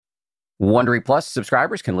Wondery Plus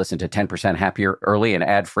subscribers can listen to 10% Happier early and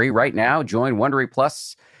ad-free right now. Join Wondery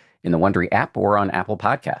Plus in the Wondery app or on Apple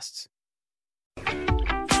Podcasts.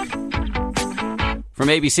 From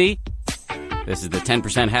ABC, this is the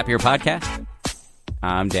 10% Happier podcast.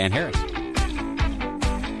 I'm Dan Harris.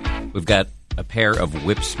 We've got a pair of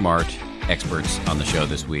whip-smart experts on the show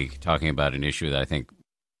this week talking about an issue that I think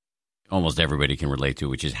almost everybody can relate to,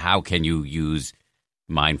 which is how can you use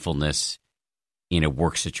mindfulness in a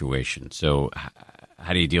work situation? So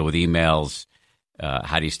how do you deal with emails?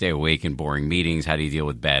 How do you stay awake in boring meetings? How do you deal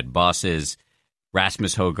with bad bosses?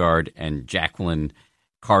 Rasmus Højgaard and Jacqueline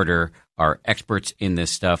Carter are experts in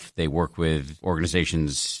this stuff. They work with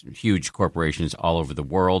organizations, huge corporations all over the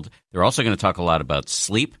world. They're also going to talk a lot about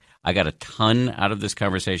sleep. I got a ton out of this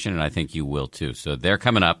conversation, and I think you will too. So they're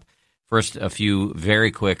coming up. First, a few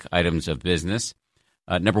very quick items of business.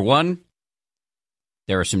 Number one,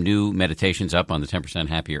 there are some new meditations up on the 10%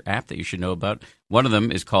 Happier app that you should know about. One of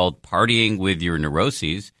them is called Partying with Your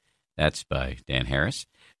Neuroses. That's by Dan Harris.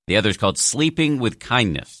 The other is called Sleeping with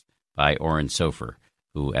Kindness by Oren Sofer,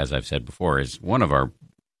 who, as I've said before, is one of our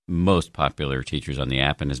most popular teachers on the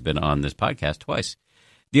app and has been on this podcast twice.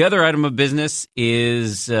 The other item of business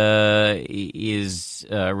is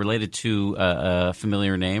related to a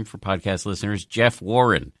familiar name for podcast listeners, Jeff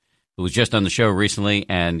Warren, who was just on the show recently,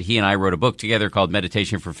 and he and I wrote a book together called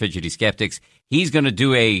Meditation for Fidgety Skeptics. He's going to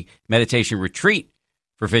do a meditation retreat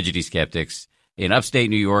for fidgety skeptics in upstate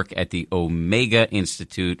New York at the Omega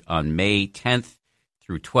Institute on May 10th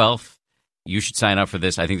through 12th. You should sign up for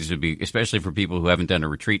this. I think this would be, especially for people who haven't done a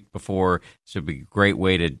retreat before, this would be a great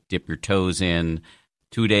way to dip your toes in.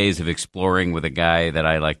 2 days of exploring with a guy that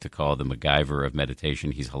I like to call the MacGyver of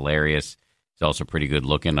meditation. He's hilarious. He's also pretty good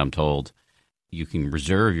looking, I'm told. You can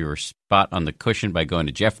reserve your spot on the cushion by going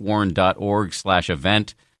to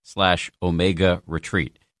jeffwarren.org/event/Omega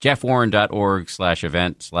Retreat.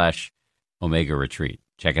 jeffwarren.org/event/Omega Retreat.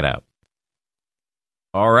 Check it out.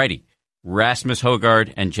 All righty. Rasmus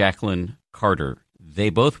Højgaard and Jacqueline Carter. They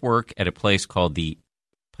both work at a place called the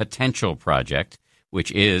Potential Project,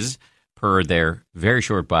 which is, per their very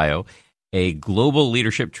short bio, a global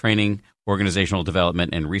leadership training, organizational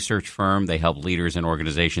development, and research firm. They help leaders and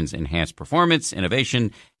organizations enhance performance,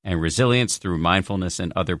 innovation, and resilience through mindfulness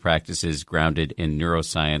and other practices grounded in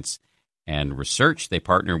neuroscience and research. They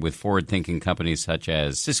partner with forward-thinking companies such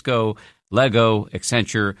as Cisco, Lego,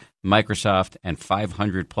 Accenture, Microsoft, and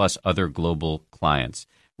 500-plus other global clients.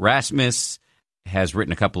 Rasmus has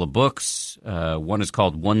written a couple of books. One is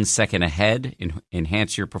called 1 Second Ahead,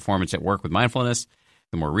 Enhance Your Performance at Work with Mindfulness.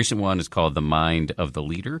 The more recent one is called The Mind of the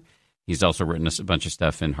Leader. He's also written a bunch of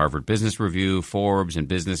stuff in Harvard Business Review, Forbes, and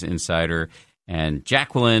Business Insider. And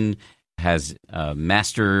Jacqueline has a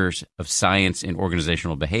Master's of Science in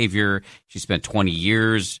Organizational Behavior. She spent 20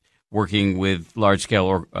 years working with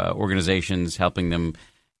large-scale organizations, helping them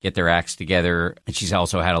get their acts together. And she's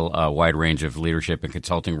also had a wide range of leadership and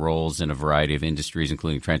consulting roles in a variety of industries,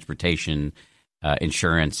 including transportation,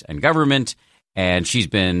 insurance, and government. And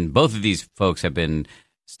both of these folks have been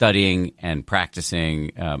studying and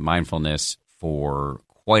practicing mindfulness for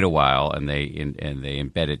quite a while, and they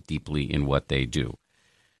embed it deeply in what they do.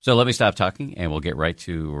 So let me stop talking, and we'll get right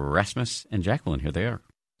to Rasmus and Jacqueline. Here they are.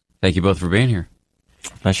 Thank you both for being here.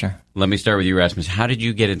 Pleasure. Let me start with you, Rasmus. How did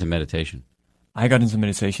you get into meditation? I got into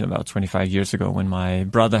meditation about 25 years ago when my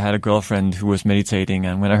brother had a girlfriend who was meditating,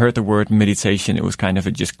 and when I heard the word meditation, it was kind of,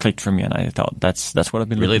 it just clicked for me, and I thought that's what I've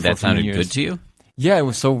been looking for. Really, that sounded years. Good to you? Yeah, it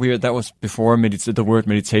was so weird. That was before the word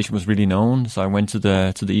meditation was really known. So I went to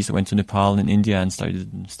the east. I went to Nepal and India and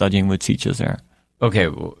started studying with teachers there. Okay,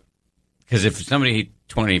 because if somebody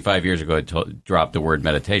 25 years ago had dropped the word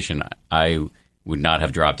meditation, I would not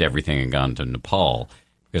have dropped everything and gone to Nepal.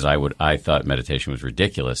 Because I thought meditation was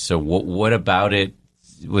ridiculous. So what about it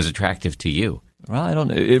was attractive to you? Well,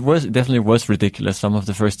 it definitely was ridiculous. Some of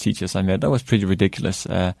the first teachers I met, that was pretty ridiculous.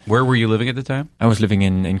 Where were you living at the time? I was living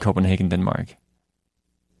in Copenhagen, Denmark.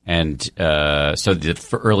 And so the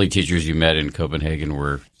early teachers you met in Copenhagen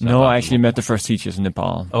were... No, I actually met the first teachers in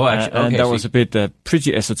Nepal. Oh, actually, okay. And that was a bit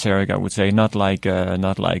pretty esoteric, I would say. Not like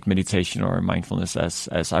meditation or mindfulness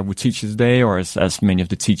as I would teach it today, or as many of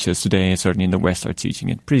the teachers today, certainly in the West, are teaching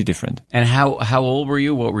it. Pretty different. And how old were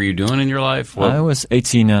you? What were you doing in your life? I was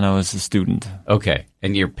 18 and I was a student. Okay.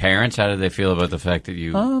 And your parents, how did they feel about the fact that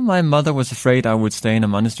you... My mother was afraid I would stay in a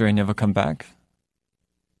monastery and never come back.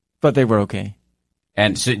 But they were okay.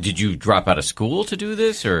 And so did you drop out of school to do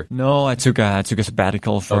this, or? No, I took a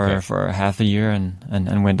sabbatical for half a year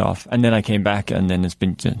and went off. And then I came back, and then it's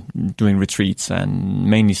been doing retreats and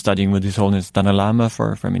mainly studying with His Holiness Dalai Lama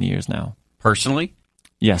for many years now. Personally?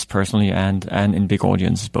 Yes, personally and in big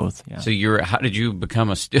audiences, both. Yeah. So how did you become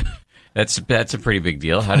a student? That's a pretty big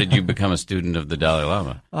deal. How did you become a student of the Dalai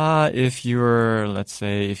Lama? If you're, let's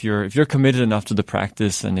say, if you're committed enough to the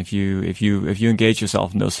practice, and if you engage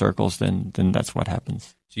yourself in those circles, then that's what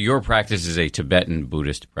happens. So your practice is a Tibetan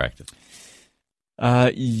Buddhist practice.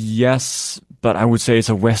 Yes, but I would say it's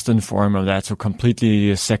a Western form of that, so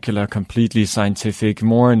completely secular, completely scientific,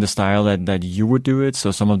 more in the style that you would do it.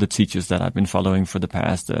 So some of the teachers that I've been following for the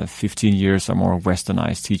past 15 years are more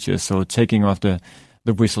Westernized teachers. So taking off the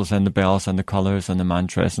whistles and the bells and the colors and the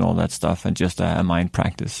mantras and all that stuff, and just a mind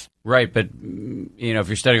practice. Right, but if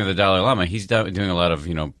you're studying with the Dalai Lama, he's doing a lot of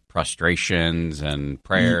prostrations and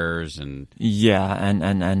prayers and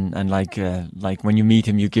and like when you meet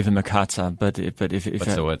him, you give him a kata. But if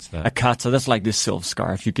what's that? A kata, that's like this silk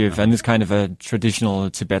scarf you give, and it's kind of a traditional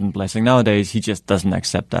Tibetan blessing. Nowadays, he just doesn't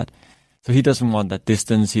accept that. So he doesn't want that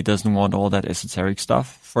distance. He doesn't want all that esoteric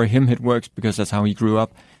stuff. For him, it works because that's how he grew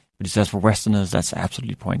up. But he says for Westerners, that's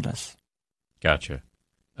absolutely pointless. Gotcha.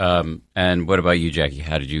 And what about you, Jackie?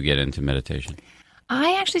 How did you get into meditation?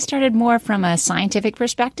 I actually started more from a scientific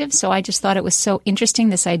perspective. So I just thought it was so interesting,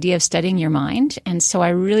 this idea of studying your mind. And so I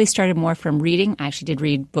really started more from reading. I actually did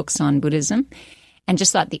read books on Buddhism, and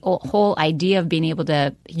just thought the whole idea of being able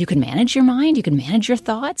to, you can manage your mind, you can manage your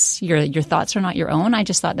thoughts. Your thoughts are not your own. I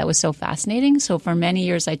just thought that was so fascinating. So for many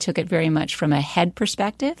years, I took it very much from a head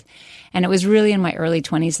perspective. And it was really in my early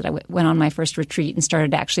 20s that I went on my first retreat and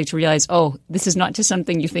started actually to realize, oh, this is not just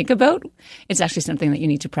something you think about. It's actually something that you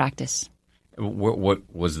need to practice.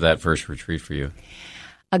 What was that first retreat for you?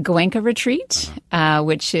 A Goenka retreat,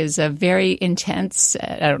 which is a very intense,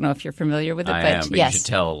 I don't know if you're familiar with it. I am, but yes. You should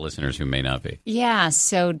tell listeners who may not be. Yeah,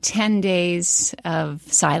 so 10 days of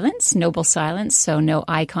silence, noble silence, so no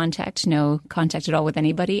eye contact, no contact at all with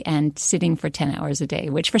anybody, and sitting for 10 hours a day,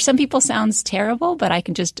 which for some people sounds terrible, but I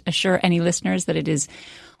can just assure any listeners that it is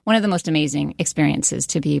one of the most amazing experiences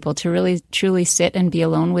to be able to really, truly sit and be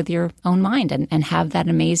alone with your own mind and have that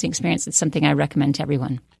amazing experience. It's something I recommend to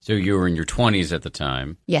everyone. So you were in your 20s at the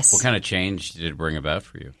time. Yes. What kind of change did it bring about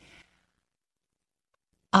for you?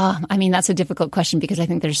 That's a difficult question because I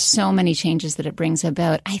think there's so many changes that it brings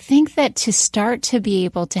about. I think that to start to be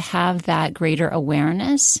able to have that greater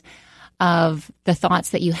awareness of the thoughts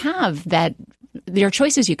that you have, that there are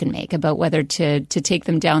choices you can make about whether to take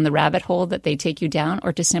them down the rabbit hole that they take you down,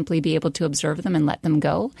 or to simply be able to observe them and let them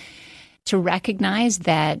go. To recognize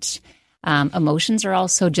that emotions are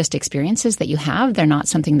also just experiences that you have. They're not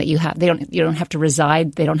something that you have. You don't have to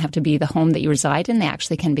reside. They don't have to be the home that you reside in. They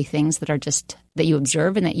actually can be things that are just that you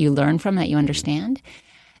observe and that you learn from, that you understand.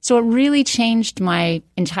 So it really changed my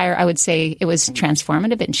entire, I would say it was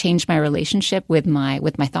transformative. It changed my relationship with my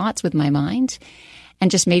thoughts, with my mind, and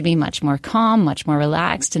just made me much more calm, much more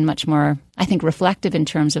relaxed, and much more, I think, reflective in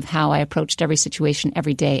terms of how I approached every situation,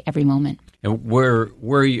 every day, every moment. And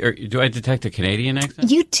where you, do I detect a Canadian accent?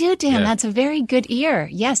 You do, Dan. Yeah. That's a very good ear.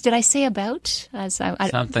 Yes. Did I say about?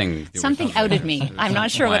 Something outed me. I'm not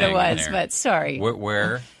sure what it was, but sorry.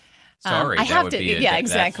 Where? Sorry. I have to. Yeah,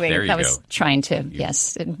 exactly. That was trying to,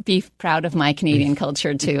 yes, be proud of my Canadian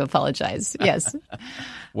culture to apologize. Yes.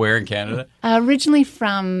 Where in Canada? Originally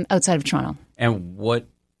from outside of Toronto. And what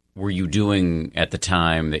were you doing at the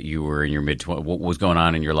time that you were in your mid-20s? What was going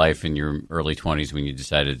on in your life in your early 20s when you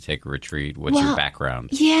decided to take a retreat? What's your background?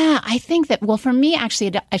 Yeah, I think that, well, for me,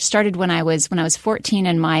 actually, I started when I was 14,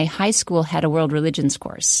 and my high school had a world religions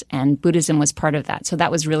course, and Buddhism was part of that. So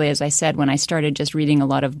that was really, as I said, when I started just reading a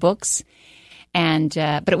lot of books. And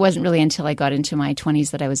but it wasn't really until I got into my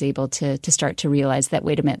 20s that I was able to start to realize that,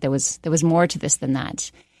 wait a minute, there was more to this than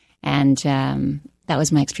that. And that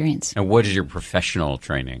was my experience. And what is your professional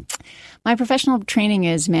training? My professional training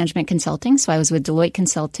is management consulting. So I was with Deloitte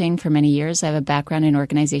Consulting for many years. I have a background in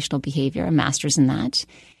organizational behavior, a master's in that.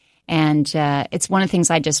 And it's one of the things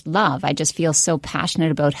I just love. I just feel so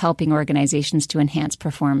passionate about helping organizations to enhance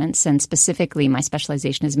performance. And specifically, my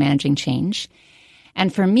specialization is managing change.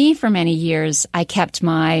 And for me, for many years, I kept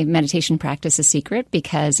my meditation practice a secret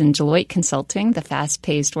because in Deloitte Consulting, the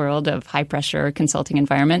fast-paced world of high-pressure consulting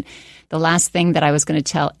environment, the last thing that I was going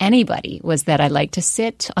to tell anybody was that I like to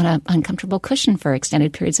sit on an uncomfortable cushion for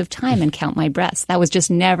extended periods of time and count my breaths. That was just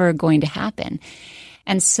never going to happen.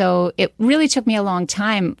 And so it really took me a long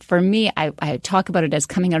time. For me, I talk about it as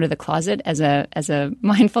coming out of the closet as a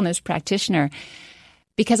mindfulness practitioner,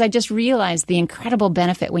 because I just realized the incredible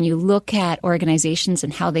benefit when you look at organizations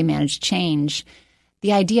and how they manage change.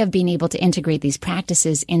 The idea of being able to integrate these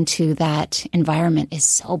practices into that environment is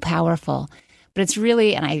so powerful. But it's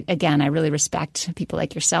really, and I really respect people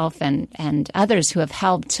like yourself and others who have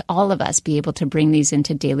helped all of us be able to bring these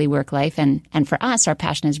into daily work life. And for us, our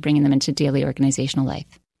passion is bringing them into daily organizational life.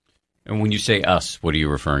 And when you say us, what are you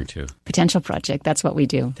referring to? Potential Project. That's what we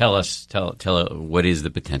do. Tell what is the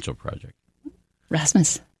Potential Project?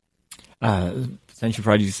 Rasmus. Potential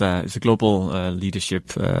Project is a global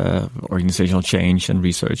leadership, organizational change and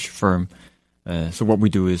research firm. So what we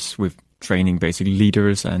do is with training basically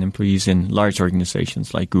leaders and employees in large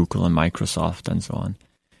organizations like Google and Microsoft and so on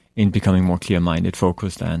in becoming more clear-minded,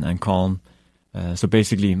 focused and calm. So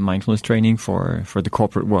basically mindfulness training for the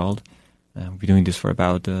corporate world. We've been doing this for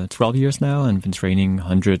about 12 years now and been training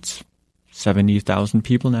 170,000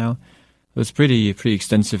 people now. So it's pretty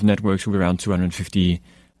extensive networks with around 250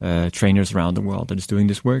 trainers around the world that is doing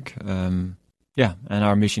this work. And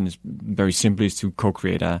our mission is very simply is to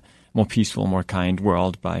co-create a more peaceful, more kind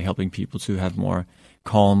world by helping people to have more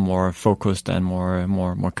calm, more focused, and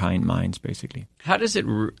more kind minds, basically. How does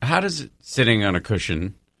it sitting on a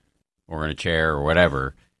cushion or in a chair or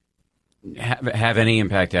whatever have any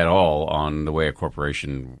impact at all on the way a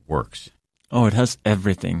corporation works? Oh, it has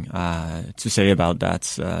everything to say about that.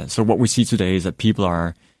 So what we see today is that people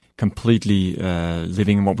are completely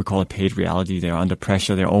living in what we call a paid reality. They're under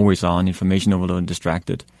pressure. They're always on, information overload and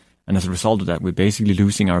distracted. And as a result of that, we're basically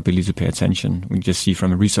losing our ability to pay attention. We just see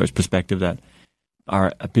from a research perspective that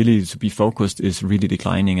our ability to be focused is really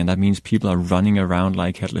declining. And that means people are running around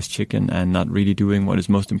like headless chicken and not really doing what is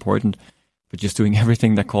most important, but just doing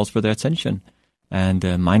everything that calls for their attention. And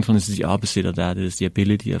mindfulness is the opposite of that. It is the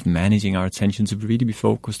ability of managing our attention to really be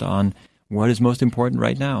focused on what is most important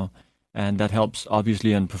right now. And that helps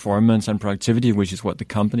obviously on performance and productivity, which is what the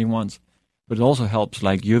company wants. But it also helps,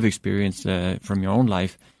 like you've experienced from your own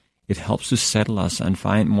life, it helps to settle us and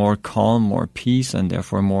find more calm, more peace, and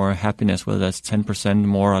therefore more happiness, whether that's 10%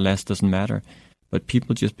 more or less, doesn't matter. But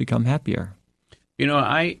people just become happier. You know,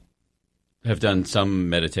 I have done some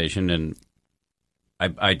meditation, and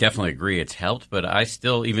I definitely agree it's helped, but I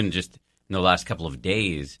still, even just in the last couple of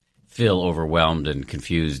days, feel overwhelmed and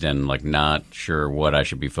confused and like not sure what I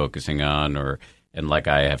should be focusing on, and like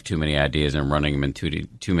I have too many ideas and I'm running them in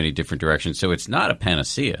too many different directions. So it's not a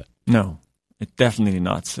panacea. No. It's definitely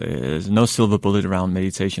not. There's no silver bullet around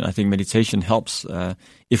meditation. I think meditation helps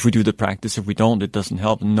if we do the practice. If we don't, it doesn't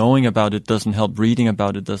help. Knowing about it doesn't help. Reading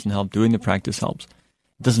about it doesn't help. Doing the practice helps.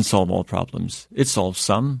 It doesn't solve all problems. It solves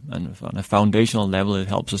some, and on a foundational level, it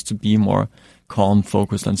helps us to be more calm,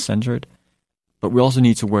 focused, and centered. But we also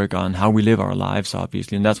need to work on how we live our lives,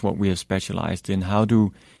 obviously, and that's what we have specialized in. How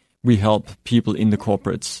do we help people in the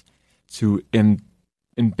corporates to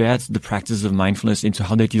embed the practice of mindfulness into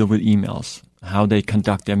how they deal with emails, how they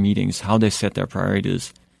conduct their meetings, how they set their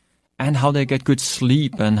priorities, and how they get good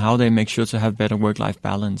sleep and how they make sure to have better work-life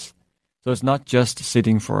balance. So it's not just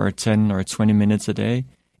sitting for 10 or 20 minutes a day.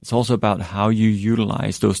 It's also about how you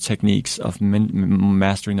utilize those techniques of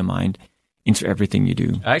mastering the mind into everything you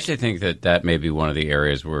do. I actually think that may be one of the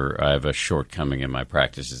areas where I have a shortcoming in my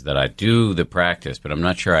practice, is that I do the practice, but I'm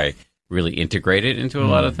not sure I really integrate it into a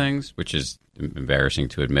lot of things, which is embarrassing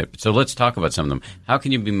to admit. So let's talk about some of them. How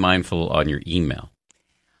can you be mindful on your email?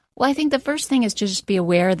 Well, I think the first thing is to just be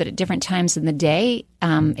aware that at different times in the day,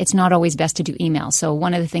 it's not always best to do email. So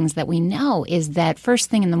one of the things that we know is that first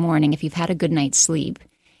thing in the morning, if you've had a good night's sleep,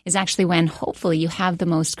 is actually when hopefully you have the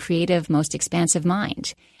most creative, most expansive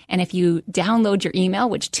mind. And if you download your email,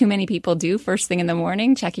 which too many people do first thing in the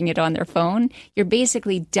morning, checking it on their phone, you're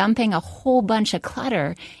basically dumping a whole bunch of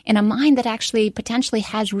clutter in a mind that actually potentially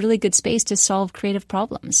has really good space to solve creative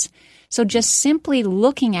problems. So just simply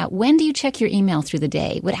looking at when do you check your email through the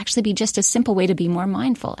day would actually be just a simple way to be more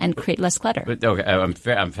mindful and create less clutter. But okay, I'm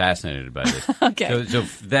fascinated by this. Okay. So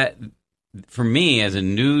that, for me as a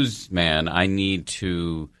newsman,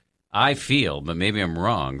 I feel, but maybe I'm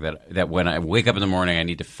wrong, that when I wake up in the morning, I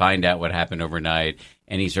need to find out what happened overnight,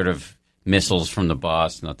 any sort of missiles from the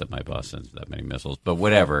boss. Not that my boss sends that many missiles, but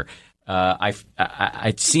whatever.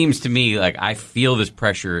 It seems to me like I feel this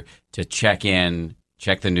pressure to check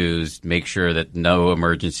the news, make sure that no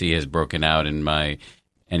emergency has broken out in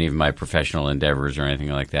any of my professional endeavors or anything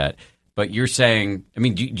like that. But you're saying, I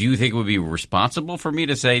mean, do you think it would be responsible for me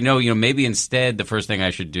to say, no, maybe instead the first thing I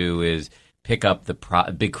should do is pick up the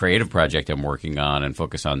big creative project I'm working on and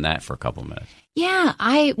focus on that for a couple minutes? Yeah,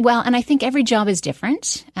 and I think every job is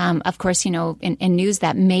different. Of course, in news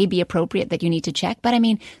that may be appropriate that you need to check. But I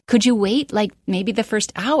mean, could you wait like maybe the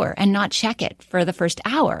first hour and not check it for the first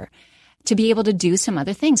hour to be able to do some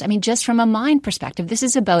other things? I mean, just from a mind perspective, this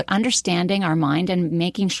is about understanding our mind and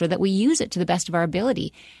making sure that we use it to the best of our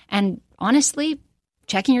ability. And honestly,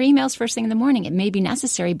 checking your emails first thing in the morning, it may be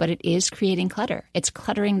necessary, but it is creating clutter. It's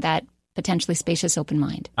cluttering that potentially spacious open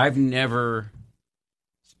mind. I've never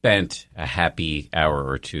spent a happy hour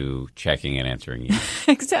or two checking and answering emails.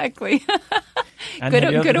 Exactly. And good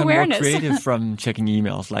have you ever good been awareness. more creative from checking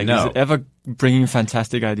emails? Like, No. is it ever bringing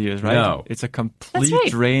fantastic ideas, right? No. It's a complete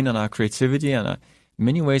right. drain on our creativity and in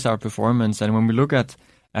many ways our performance. And when we look at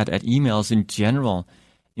emails in general,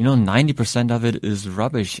 90% of it is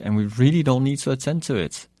rubbish and we really don't need to attend to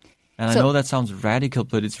it. And I know that sounds radical,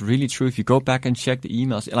 but it's really true. If you go back and check the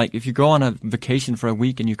emails, like if you go on a vacation for a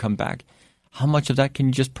week and you come back, how much of that can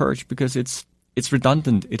you just purge? Because it's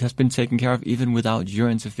redundant. It has been taken care of even without your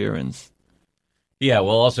interference. Yeah,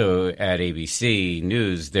 well, also at ABC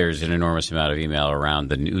News, there's an enormous amount of email around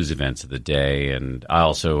the news events of the day, and I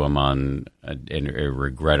also am on a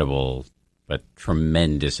regrettable but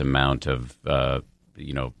tremendous amount of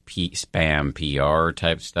spam PR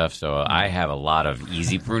type stuff. So I have a lot of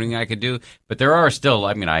easy pruning I could do, but there are still.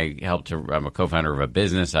 I mean, I'm a co-founder of a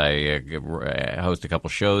business. I host a couple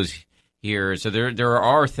shows here, so there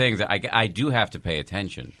are things that I do have to pay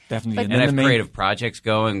attention. Definitely, And I have creative projects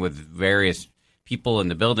going with various people in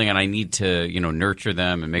the building, and I need to nurture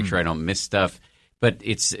them and make sure I don't miss stuff. But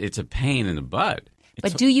it's a pain in the butt.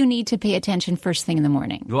 But do you need to pay attention first thing in the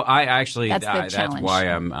morning? Well, I actually That's the that's challenge. why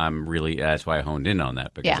I'm really that's why I honed in on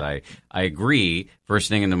that, because Yeah. I agree. First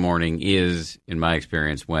thing in the morning is, in my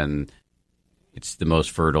experience, when it's the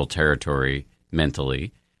most fertile territory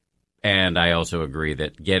mentally. And I also agree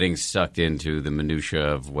that getting sucked into the minutia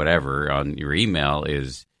of whatever on your email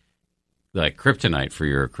is like kryptonite for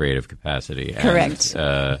your creative capacity. Correct.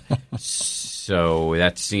 And, so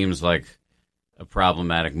that seems like a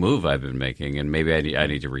problematic move I've been making, and maybe I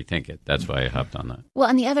need to rethink it. That's why I hopped on that. Well,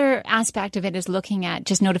 and the other aspect of it is looking at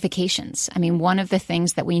just notifications. I mean, one of the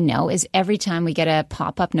things that we know is every time we get a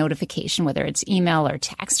pop-up notification, whether it's email or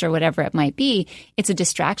text or whatever it might be, it's a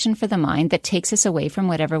distraction for the mind that takes us away from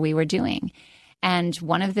whatever we were doing. And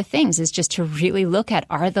one of the things is just to really look at,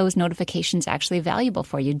 are those notifications actually valuable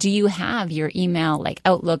for you? Do you have your email like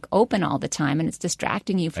Outlook open all the time and it's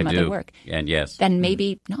distracting you from other work? And yes. Then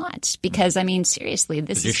maybe not, because I mean, seriously,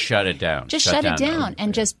 this Just is shut it down. just shut it down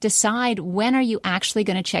and just decide, when are you actually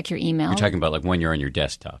going to check your email? You're talking about like when you're on your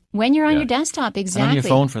desktop. When you're on Yeah. your desktop, And exactly. on your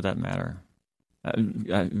phone, for that matter.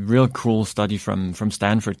 A real cool study from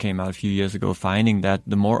Stanford came out a few years ago, finding that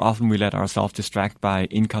the more often we let ourselves distract by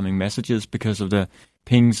incoming messages because of the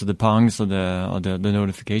pings or the pongs or the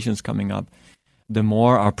notifications coming up, the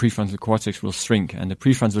more our prefrontal cortex will shrink. And the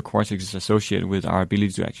prefrontal cortex is associated with our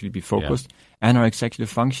ability to actually be focused and our executive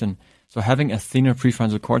function. So having a thinner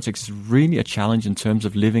prefrontal cortex is really a challenge in terms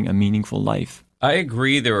of living a meaningful life. I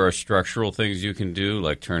agree there are structural things you can do,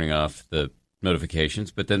 like turning off the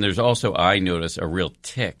notifications, but then there's also, I notice, a real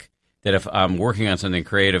tick that if I'm working on something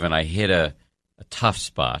creative and I hit a tough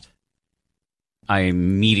spot, I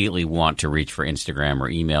immediately want to reach for Instagram or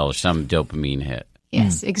email or some dopamine hit.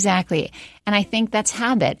 Yes, exactly. And I think that's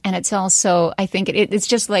habit. And it's also, I think it's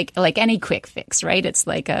just like any quick fix, right? It's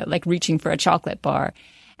like reaching for a chocolate bar.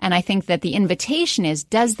 And I think that the invitation is,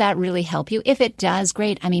 does that really help you? If it does,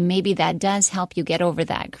 great. I mean, maybe that does help you get over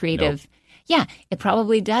that creative. Nope. Yeah, it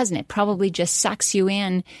probably does. And it probably just sucks you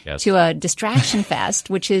in Yes. to a distraction fest,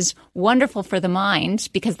 which is wonderful for the mind,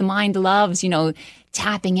 because the mind loves,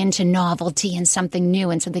 tapping into novelty and something new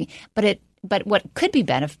and something. But what could be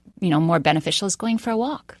more beneficial is going for a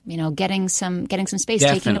walk, getting some space,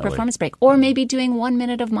 taking a Definitely. performance break, or maybe doing 1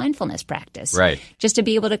 minute of mindfulness practice. Right. Just to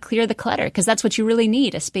be able to clear the clutter, because that's what you really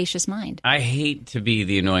need, a spacious mind. I hate to be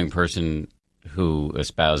the annoying person who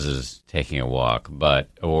espouses taking a walk,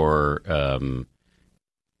 or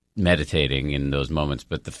meditating in those moments.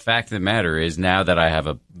 But the fact of the matter is, now that I have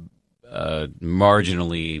a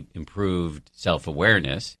marginally improved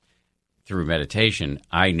self-awareness through meditation,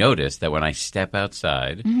 I notice that when I step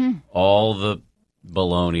outside, all the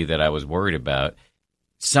baloney that I was worried about,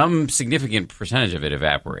 some significant percentage of it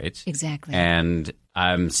evaporates. Exactly. And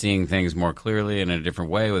I'm seeing things more clearly in a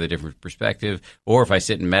different way with a different perspective. Or if I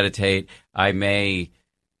sit and meditate, I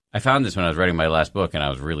found this when I was writing my last book, and I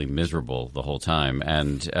was really miserable the whole time.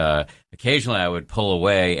 And occasionally I would pull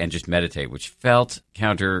away and just meditate, which felt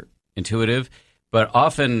counterintuitive. But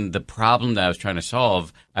often the problem that I was trying to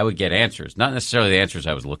solve, I would get answers. Not necessarily the answers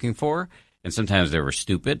I was looking for, and sometimes they were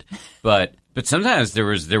stupid. But sometimes there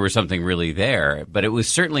was something really there. But it was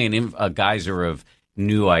certainly a geyser of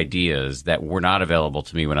new ideas that were not available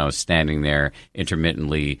to me when I was standing there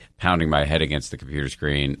intermittently pounding my head against the computer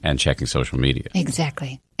screen and checking social media.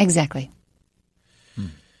 Exactly.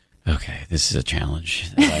 Okay, this is a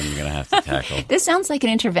challenge that I'm going to have to tackle. This sounds like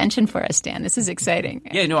an intervention for us, Dan. This is exciting.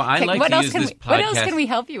 Yeah, no, I like to use this podcast. What else can we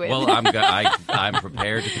help you with? Well, I'm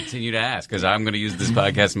prepared to continue to ask because I'm going to use this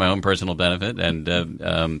podcast for my own personal benefit.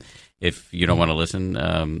 And if you don't want to listen,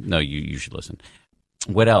 no, you should listen.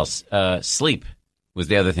 What else? Sleep was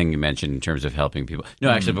the other thing you mentioned in terms of helping people.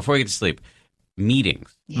 No, actually, before we get to sleep,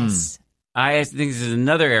 meetings. Yes. I think this is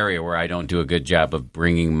another area where I don't do a good job of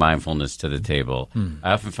bringing mindfulness to the table.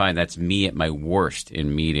 I often find that's me at my worst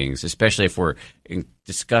in meetings, especially if we're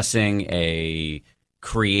discussing a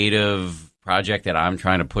creative project that I'm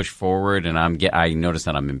trying to push forward, and I notice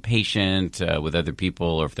that I'm impatient with other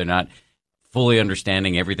people, or if they're not fully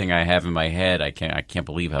understanding everything I have in my head, I can't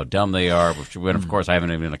believe how dumb they are. When of course I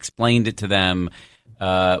haven't even explained it to them.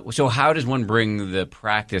 So how does one bring the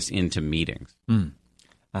practice into meetings?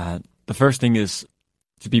 The first thing is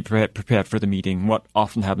to be prepared for the meeting. What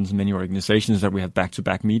often happens in many organizations is that we have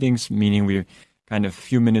back-to-back meetings, meaning we're kind of a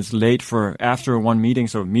few minutes late for after one meeting.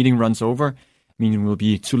 So meeting runs over, meaning we'll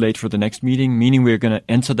be too late for the next meeting, meaning we're going to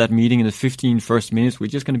enter that meeting in the 15 first minutes. We're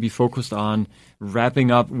just going to be focused on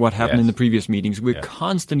wrapping up what happened in the previous meetings. We're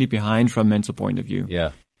constantly behind from a mental point of view.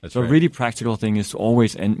 Yeah. That's so a really practical thing is to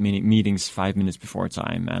always end meetings 5 minutes before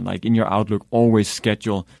time. And like in your Outlook, always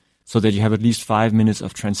schedule so that you have at least 5 minutes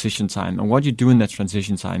of transition time. And what you do in that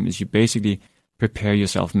transition time is you basically prepare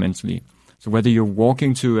yourself mentally. So whether you're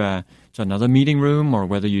walking to another meeting room or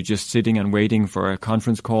whether you're just sitting and waiting for a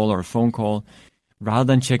conference call or a phone call, rather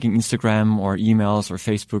than checking Instagram or emails or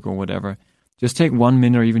Facebook or whatever, just take 1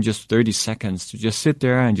 minute or even just 30 seconds to just sit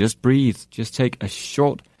there and just breathe. Just take a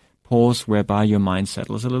short pause whereby your mind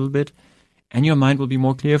settles a little bit and your mind will be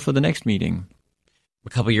more clear for the next meeting. A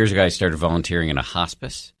couple of years ago, I started volunteering in a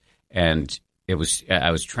hospice. And I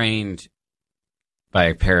was trained by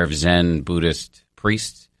a pair of Zen Buddhist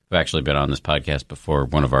priests who've actually been on this podcast before,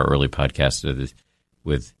 one of our early podcasts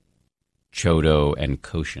with Chodo and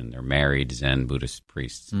Koshin. They're married Zen Buddhist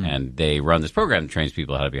priests. And they run this program that trains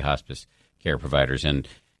people how to be hospice care providers. And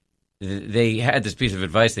they had this piece of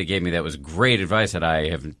advice they gave me that was great advice that I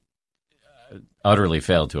have utterly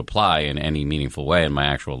failed to apply in any meaningful way in my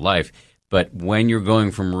actual life. But when you're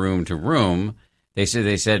going from room to room, they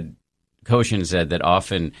said Koshin said that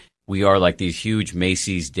often we are like these huge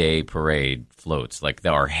Macy's Day Parade floats. Like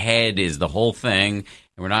our head is the whole thing, and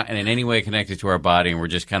we're not in any way connected to our body, and we're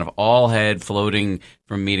just kind of all head floating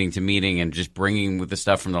from meeting to meeting and just bringing with the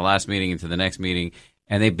stuff from the last meeting into the next meeting.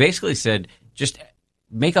 And they basically said just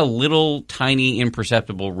make a little tiny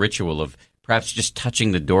imperceptible ritual of perhaps just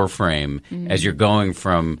touching the door frame as you're going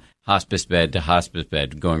from hospice bed to hospice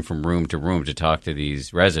bed, going from room to room to talk to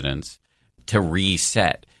these residents, to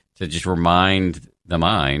reset, to just remind the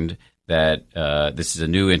mind that this is a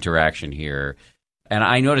new interaction here. And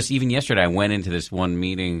I noticed even yesterday I went into this one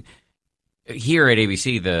meeting here at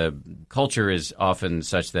ABC. The culture is often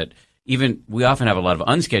such that we often have a lot of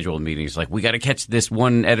unscheduled meetings. Like we got to catch this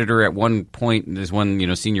one editor at one point, and this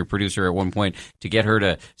one senior producer at one point to get her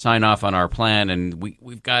to sign off on our plan. And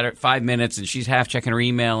we've got 5 minutes, and she's half checking her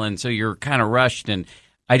email, and so you're kind of rushed. And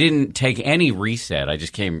I didn't take any reset. I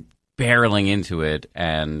just came barreling into it,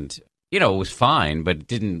 and it was fine, but it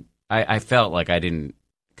didn't. I felt like I didn't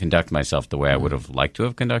conduct myself the way I would have liked to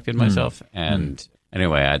have conducted myself. And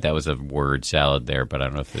anyway, that was a word salad there, but I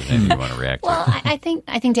don't know if there's anything you want to react to. Well, I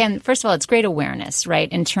think Dan, first of all, it's great awareness, right?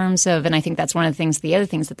 In terms of, and I think that's one of the other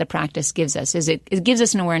things that the practice gives us is it gives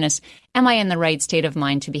us an awareness. Am I in the right state of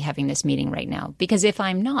mind to be having this meeting right now? Because if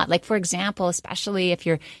I'm not, like for example, especially if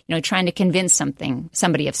you're, trying to convince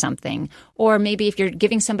somebody of something, or maybe if you're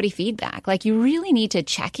giving somebody feedback, like you really need to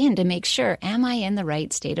check in to make sure, am I in the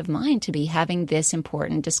right state of mind to be having this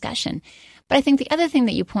important discussion? But I think the other thing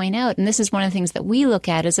that you point out, and this is one of the things that we look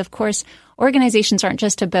at, is, of course, organizations aren't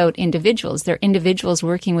just about individuals. They're individuals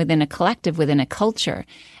working within a collective, within a culture.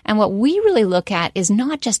 And what we really look at is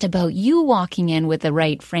not just about you walking in with the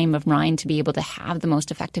right frame of mind to be able to have the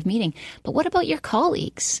most effective meeting, but what about your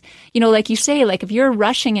colleagues? Like you say, like if you're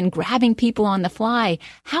rushing and grabbing people on the fly,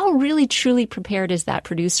 how really truly prepared is that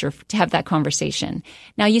producer to have that conversation?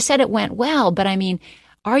 Now, you said it went well, but I mean,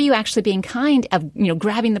 are you actually being kind of,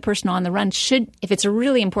 grabbing the person on the run? If it's a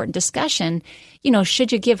really important discussion,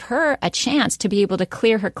 should you give her a chance to be able to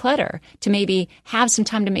clear her clutter, to maybe have some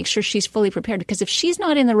time to make sure she's fully prepared? Because if she's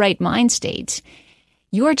not in the right mind state,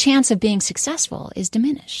 your chance of being successful is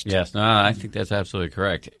diminished. Yes, no, I think that's absolutely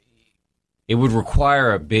correct. It would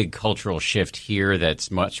require a big cultural shift here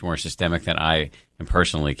that's much more systemic than I am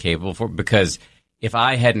personally capable for, because if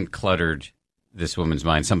I hadn't cluttered this woman's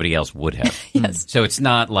mind, somebody else would have. Yes. So it's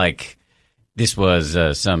not like this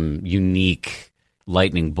was some unique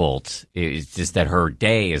lightning bolt. It's just that her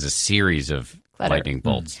day is a series of lightning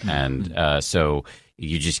bolts. And so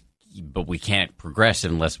but we can't progress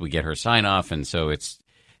unless we get her sign off. And so it's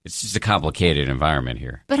just a complicated environment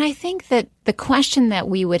here. But I think that the question that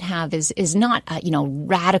we would have is not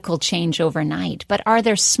radical change overnight, but are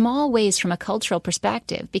there small ways from a cultural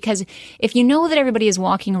perspective? Because if you know that everybody is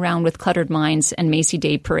walking around with cluttered minds and Macy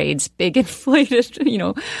Day parades, big inflated,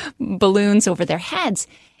 balloons over their heads,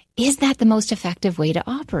 is that the most effective way to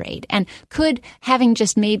operate? And could having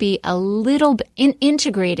just maybe a little bit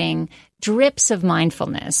integrating drips of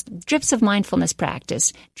mindfulness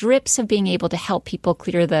practice, drips of being able to help people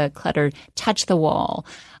clear the clutter, touch the wall.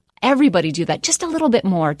 Everybody do that just a little bit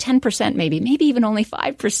more, 10% maybe even only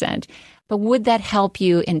 5%. But would that help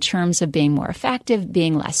you in terms of being more effective,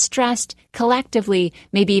 being less stressed, collectively,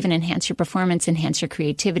 maybe even enhance your performance, enhance your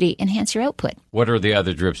creativity, enhance your output? What are the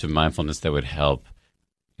other drips of mindfulness that would help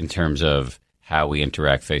in terms of how we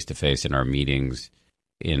interact face-to-face in our meetings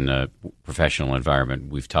in a professional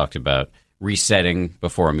environment? We've talked about resetting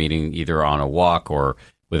before a meeting, either on a walk or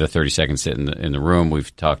with a 30-second sit in the room.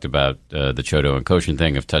 We've talked about the Chodo and Koshin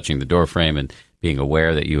thing of touching the door frame and being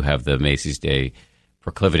aware that you have the Macy's Day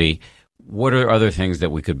proclivity. What are other things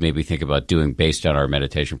that we could maybe think about doing based on our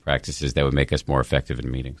meditation practices that would make us more effective in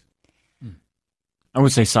meetings? I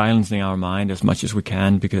would say silencing our mind as much as we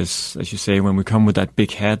can, because, as you say, when we come with that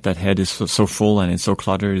big head, that head is so full and it's so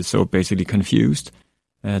cluttered, it's so basically confused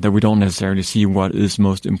that we don't necessarily see what is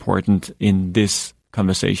most important in this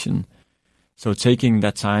conversation. So taking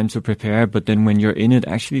that time to prepare, but then when you're in it,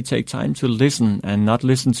 actually take time to listen, and not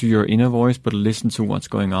listen to your inner voice, but listen to what's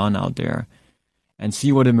going on out there and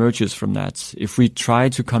see what emerges from that. If we try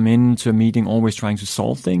to come into a meeting always trying to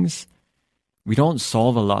solve things, we don't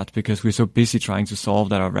solve a lot because we're so busy trying to solve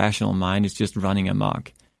that our rational mind is just running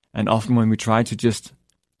amok. And often when we try to just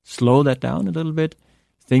slow that down a little bit,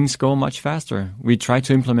 things go much faster. We try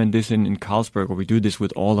to implement this in Carlsberg, or we do this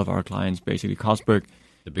with all of our clients, basically. Carlsberg.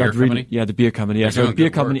 The beer company? Yeah, the beer company. Yeah, so the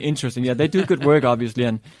beer company, interesting. Yeah, they do good work, obviously,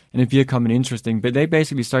 and the beer company, interesting. But they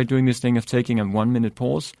basically start doing this thing of taking a 1-minute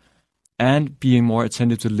pause and being more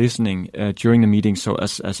attentive to listening during the meeting, so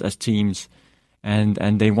as teams.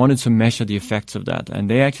 And they wanted to measure the effects of that. And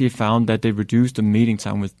they actually found that they reduced the meeting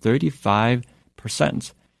time with 35%.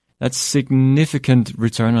 That's significant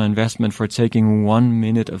return on investment for taking 1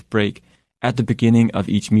 minute of break at the beginning of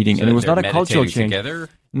each meeting. So and it was not a cultural change. Together?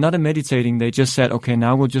 Not a meditating. They just said, okay,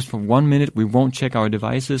 now we'll just for 1 minute, we won't check our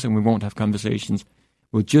devices and we won't have conversations.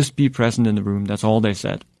 We'll just be present in the room. That's all they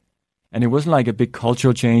said. And it wasn't like a big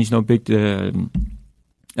cultural change, no big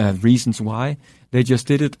reasons why. They just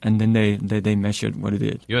did it, and then they measured what it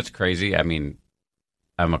did. You know what's crazy? I mean,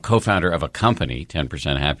 I'm a co-founder of a company,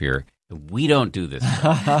 10% Happier. We don't do this.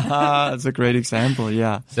 That's a great example,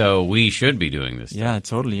 yeah. So we should be doing this. Yeah,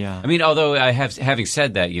 totally, yeah. I mean, although having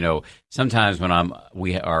said that, sometimes when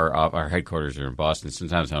our headquarters are in Boston,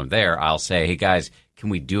 sometimes when I'm there, I'll say, hey guys, can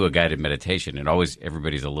we do a guided meditation? And always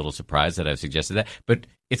everybody's a little surprised that I've suggested that. But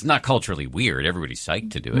it's not culturally weird. Everybody's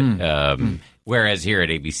psyched to do it. Whereas here at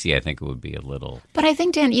ABC, I think it would be a little... But I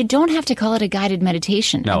think, Dan, you don't have to call it a guided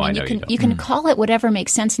meditation. No, I know you don't. You can call it whatever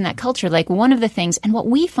makes sense in that culture. Like one of the things, and what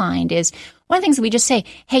we find is, one of the things we just say,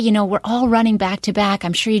 hey, we're all running back to back.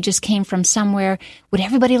 I'm sure you just came from somewhere. Would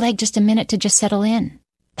everybody like just a minute to just settle in?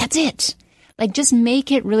 That's it. Like, just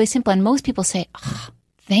make it really simple. And most people say,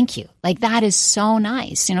 thank you. Like, that is so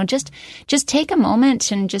nice. Just take a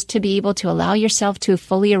moment and just to be able to allow yourself to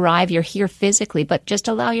fully arrive. You're here physically, but just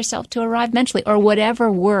allow yourself to arrive mentally, or whatever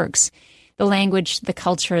works, the language, the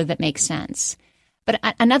culture that makes sense. But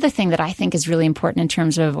another thing that I think is really important in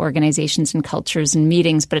terms of organizations and cultures and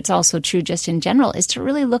meetings, but it's also true just in general, is to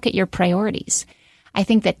really look at your priorities. I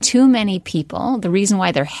think that too many people, the reason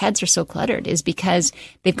why their heads are so cluttered is because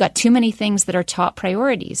they've got too many things that are top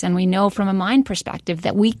priorities. And we know from a mind perspective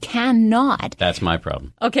that we cannot. That's my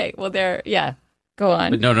problem. Okay, well, go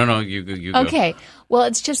on. But no, you go. Okay, well,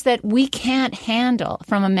 it's just that we can't handle,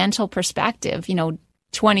 from a mental perspective,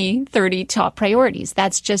 20, 30 top priorities.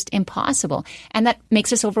 That's just impossible. And that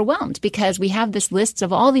makes us overwhelmed because we have this list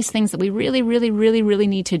of all these things that we really, really, really, really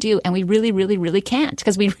need to do. And we really, really, really can't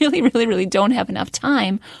because we really, really, really don't have enough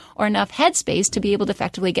time or enough headspace to be able to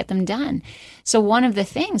effectively get them done. So one of the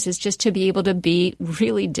things is just to be able to be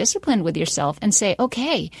really disciplined with yourself and say,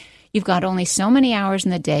 okay, you've got only so many hours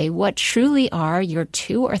in the day. What truly are your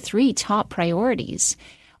 2 or 3 top priorities?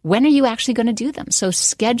 When are you actually going to do them? So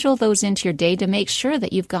schedule those into your day to make sure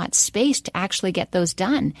that you've got space to actually get those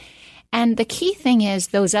done. And the key thing is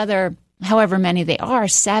those other, however many they are,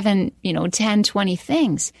 7, 10, 20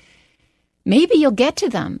 things. maybe you'll get to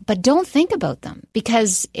them, but don't think about them,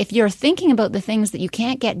 because if you're thinking about the things that you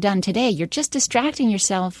can't get done today, you're just distracting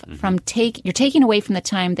yourself from you're taking away from the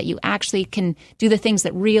time that you actually can do the things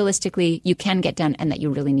that realistically you can get done and that you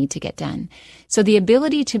really need to get done. So the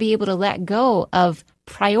ability to be able to let go of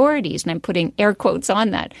priorities, and I'm putting air quotes on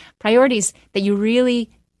that, priorities that you really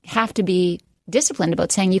have to be disciplined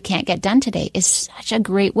about saying you can't get done today, is such a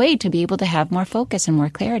great way to be able to have more focus and more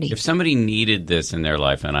clarity. If somebody needed this in their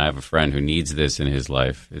life, and I have a friend who needs this in his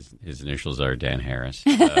life, his initials are Dan Harris,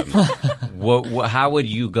 how would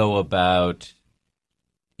you go about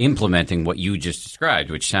implementing what you just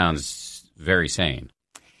described, which sounds very sane?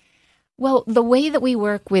 Well, the way that we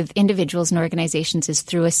work with individuals and organizations is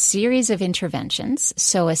through a series of interventions.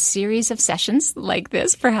 So a series of sessions like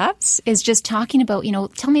this, perhaps, is just talking about,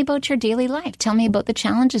 tell me about your daily life. Tell me about the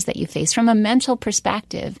challenges that you face from a mental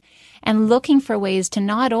perspective, and looking for ways to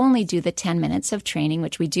not only do the 10 minutes of training,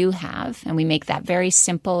 which we do have, and we make that very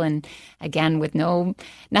simple and, again, with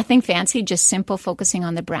nothing fancy, just simple, focusing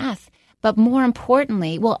on the breath. But more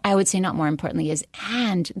importantly, I would say not more importantly,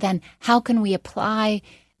 and then how can we apply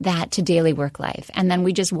that to daily work life? And then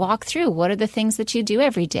we just walk through what are the things that you do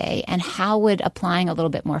every day, and how would applying a little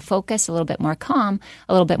bit more focus, a little bit more calm,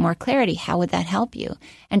 a little bit more clarity, how would that help you?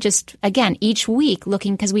 And just, again, each week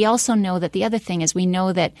looking, because we also know that the other thing is we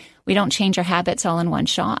know that we don't change our habits all in one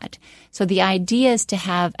shot. So the idea is to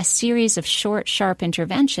have a series of short, sharp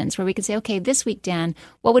interventions where we could say, okay, this week, Dan,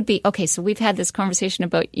 what would be, okay, so we've had this conversation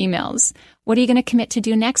about emails. What are you going to commit to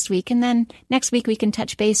do next week? And then next week we can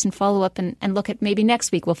touch base and follow up and look at, maybe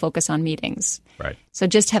next week we'll focus on meetings. Right. So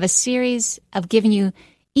just have a series of giving you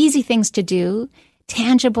easy things to do,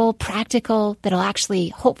 tangible, practical, that'll actually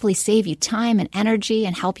hopefully save you time and energy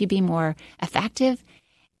and help you be more effective,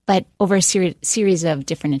 but over a series of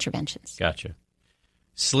different interventions. Gotcha.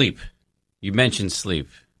 Sleep. You mentioned sleep.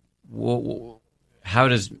 I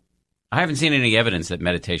haven't seen any evidence that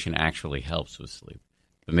meditation actually helps with sleep,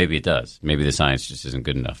 but maybe it does. Maybe the science just isn't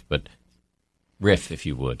good enough, but riff, if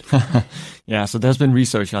you would. Yeah, so there's been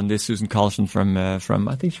research on this. Susan Carlson from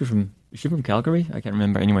I think she's from Calgary? I can't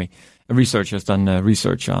remember. Anyway, a researcher has done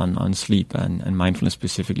research on sleep and mindfulness,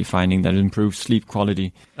 specifically finding that it improves sleep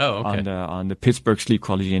quality. Oh, okay. On the Pittsburgh Sleep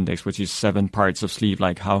Quality Index, which is 7 parts of sleep,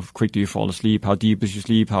 like how quick do you fall asleep, how deep is your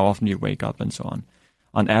sleep, how often do you wake up, and so on.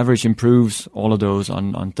 On average, improves all of those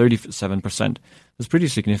on 37%. It's pretty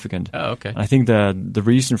significant. Oh, okay. And I think the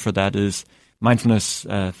reason for that is mindfulness,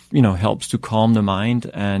 helps to calm the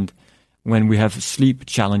mind. And when we have sleep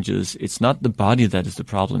challenges, it's not the body that is the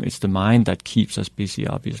problem; it's the mind that keeps us busy,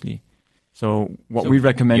 obviously. So what we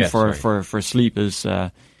recommend for sleep is,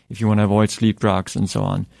 if you want to avoid sleep drugs and so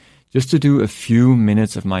on, just to do a few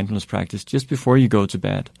minutes of mindfulness practice just before you go to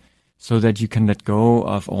bed, so that you can let go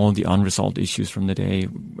of all the unresolved issues from the day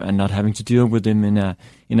and not having to deal with them in a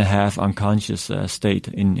half unconscious state,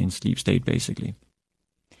 in sleep state, basically.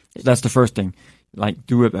 So that's the first thing. Like,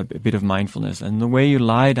 do a bit of mindfulness. And the way you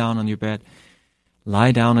lie down on your bed,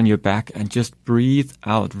 lie down on your back and just breathe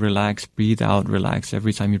out, relax, breathe out, relax.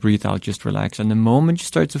 Every time you breathe out, just relax. And the moment you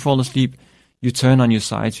start to fall asleep, you turn on your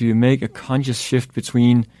side. So you make a conscious shift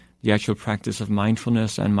between the actual practice of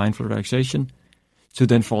mindfulness and mindful relaxation to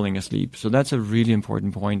then falling asleep. So that's a really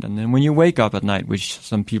important point. And then when you wake up at night, which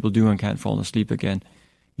some people do and can't fall asleep again,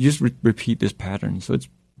 you just repeat this pattern. So it's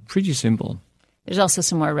pretty simple. There's also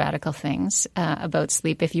some more radical things about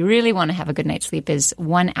sleep. If you really want to have a good night's sleep, is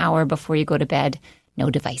 1 hour before you go to bed, no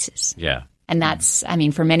devices. Yeah. And that's,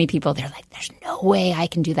 for many people, they're like, there's no way I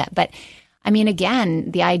can do that. But again,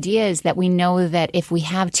 the idea is that we know that if we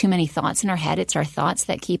have too many thoughts in our head, it's our thoughts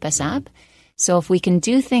that keep us up. So if we can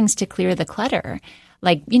do things to clear the clutter,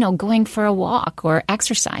 like, going for a walk or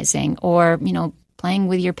exercising or, playing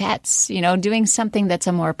with your pets, doing something that's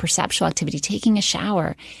a more perceptual activity, taking a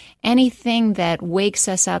shower, anything that wakes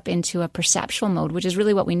us up into a perceptual mode, which is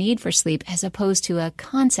really what we need for sleep, as opposed to a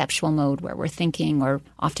conceptual mode where we're thinking or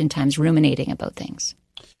oftentimes ruminating about things.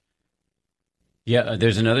 Yeah,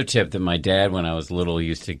 there's another tip that my dad, when I was little,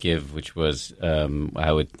 used to give, which was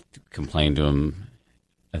I would complain to him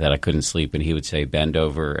that I couldn't sleep, and he would say, bend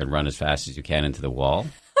over and run as fast as you can into the wall.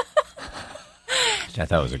 I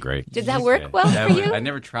thought it was a great. Did that work well for you? I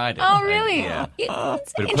never tried it. Oh, really?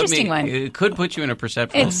 It's an interesting one. It could put you in a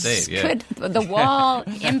perceptual state. Yeah. The wall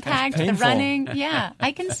impact, the running. Yeah,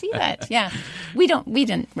 I can see that. Yeah, we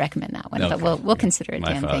didn't recommend that one, but we'll consider it.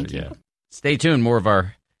 Dan, thank you. Stay tuned. More of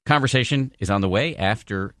our conversation is on the way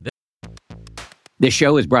after this. This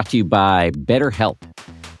show is brought to you by BetterHelp.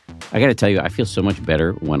 I got to tell you, I feel so much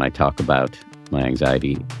better when I talk about my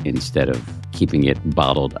anxiety instead of keeping it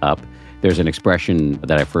bottled up. There's an expression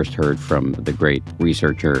that I first heard from the great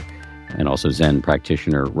researcher and also Zen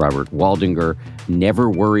practitioner Robert Waldinger, never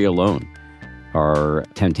worry alone. Our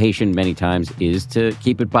temptation many times is to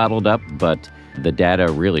keep it bottled up, but the data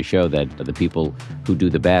really show that the people who do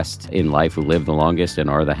the best in life, who live the longest and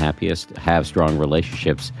are the happiest, have strong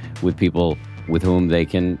relationships with people with whom they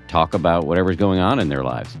can talk about whatever's going on in their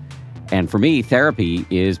lives. And for me, therapy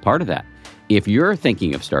is part of that. If you're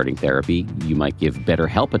thinking of starting therapy, you might give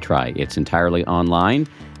BetterHelp a try. It's entirely online,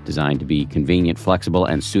 designed to be convenient, flexible,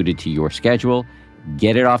 and suited to your schedule.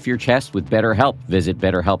 Get it off your chest with BetterHelp. Visit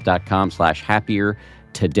BetterHelp.com/happier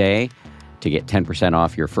today to get 10%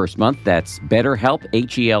 off your first month. That's BetterHelp,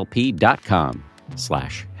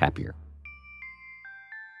 HELP.com/happier.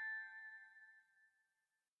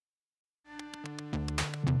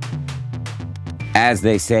 As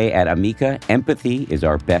they say at Amica, empathy is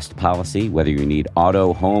our best policy. Whether you need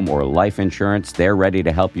auto, home, or life insurance, they're ready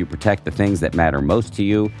to help you protect the things that matter most to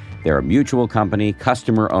you. They're a mutual company,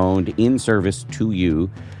 customer-owned, in service to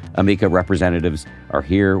you. Amica representatives are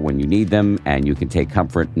here when you need them, and you can take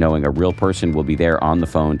comfort knowing a real person will be there on the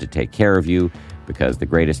phone to take care of you, because the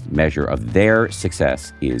greatest measure of their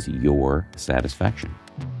success is your satisfaction.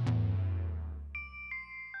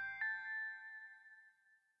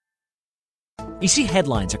 You see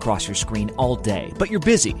headlines across your screen all day, but you're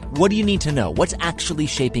busy. What do you need to know? What's actually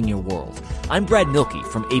shaping your world? I'm Brad Milkey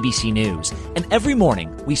from ABC News, and every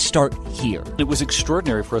morning we start here. It was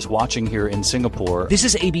extraordinary for us watching here in Singapore. This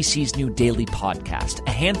is ABC's new daily podcast,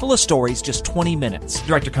 a handful of stories, just 20 minutes.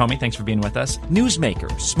 Director Comey, thanks for being with us.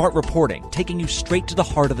 Newsmakers, smart reporting, taking you straight to the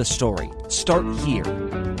heart of the story. Start here.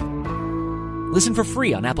 Listen for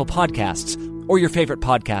free on Apple Podcasts or your favorite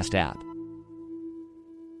podcast app.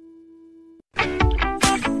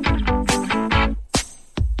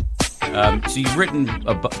 So you've written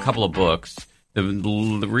a couple of books. The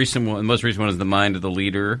most recent one is The Mind of the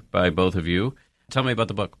Leader by both of you. Tell me about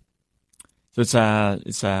the book. So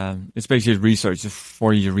it's basically research, a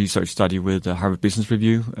 4-year research study with the Harvard Business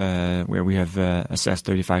Review, where we have assessed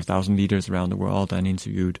 35,000 leaders around the world and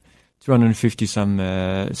interviewed 250 some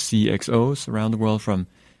CXOs around the world from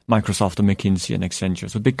Microsoft and McKinsey and Accenture.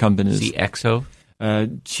 So big companies. CXO?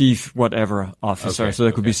 Chief whatever officer. Okay, so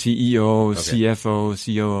that could be CEO, Okay. CFO,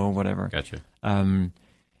 COO, whatever. Gotcha.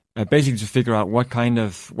 Basically to figure out what kind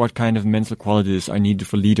of mental qualities are needed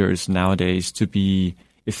for leaders nowadays to be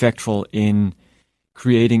effective in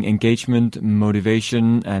creating engagement,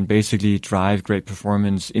 motivation, and basically drive great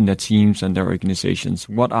performance in their teams and their organizations.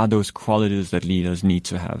 What are those qualities that leaders need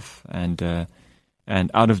to have? And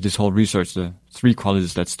out of this whole research, the 3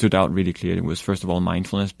 qualities that stood out really clearly was, first of all,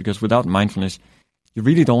 mindfulness, because without mindfulness, you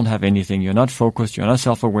really don't have anything. You're not focused. You're not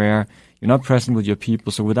self-aware. You're not present with your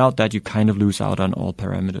people. So without that, you kind of lose out on all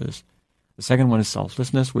parameters. The second one is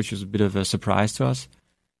selflessness, which is a bit of a surprise to us.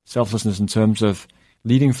 Selflessness in terms of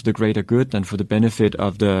leading for the greater good and for the benefit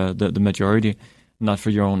of the majority, not for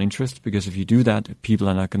your own interest, because if you do that, people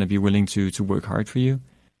are not going to be willing to work hard for you.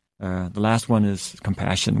 The last one is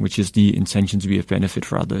compassion, which is the intention to be of benefit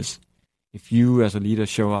for others. If you as a leader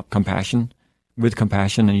show up with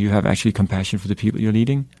compassion, and you have actually compassion for the people you're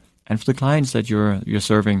leading and for the clients that you're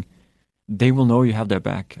serving, they will know you have their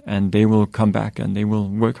back, and they will come back and they will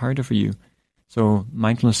work harder for you. So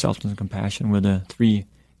mindfulness, selflessness, and compassion were the 3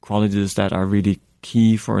 qualities that are really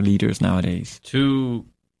key for leaders nowadays. 2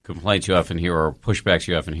 complaints you often hear, or pushbacks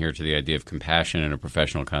you often hear to the idea of compassion in a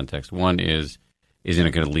professional context. One is, isn't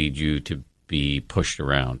it going to lead you to be pushed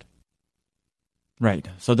around? Right.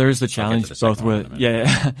 So there is the challenge both with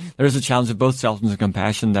there is a challenge of both selflessness and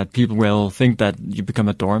compassion, that people will think that you become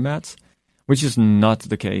a doormat, which is not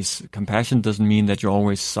the case. Compassion doesn't mean that you're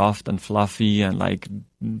always soft and fluffy and like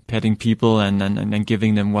petting people and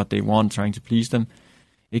giving them what they want, trying to please them.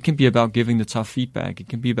 It can be about giving the tough feedback. It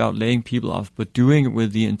can be about laying people off, but doing it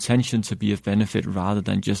with the intention to be of benefit rather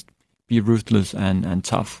than just be ruthless and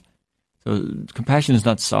tough. So compassion is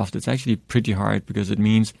not soft. It's actually pretty hard, because it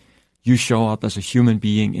means you show up as a human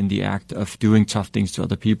being in the act of doing tough things to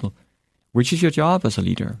other people, which is your job as a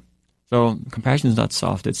leader. So compassion is not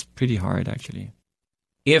soft. It's pretty hard, actually.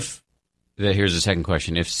 Here's the second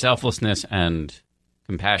question. If selflessness and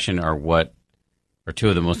compassion are 2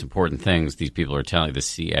 of the most important things these people are telling, the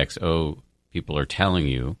CXO people are telling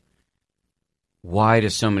you, why do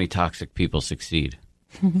so many toxic people succeed?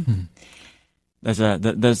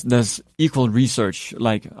 There's equal research.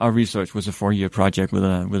 Like our research was a 4-year project with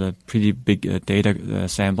a pretty big data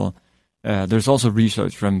sample. There's also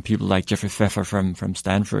research from people like Jeffrey Pfeffer from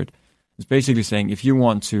Stanford. It's basically saying if you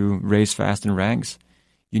want to raise fast in ranks,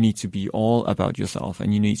 you need to be all about yourself,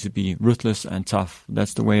 and you need to be ruthless and tough.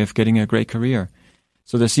 That's the way of getting a great career.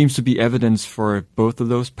 So there seems to be evidence for both of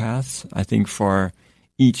those paths. I think for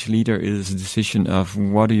each leader is a decision of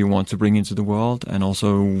what do you want to bring into the world, and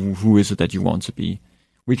also who is it that you want to be.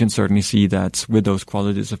 We can certainly see that with those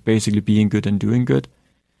qualities of basically being good and doing good,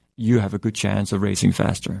 you have a good chance of raising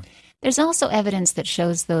faster. There's also evidence that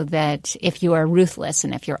shows, though, that if you are ruthless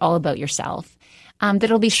and if you're all about yourself, that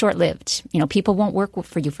it'll be short-lived. People won't work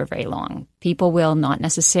for you for very long. People will not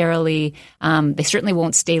necessarily, they certainly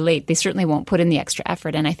won't stay late. They certainly won't put in the extra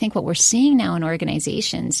effort. And I think what we're seeing now in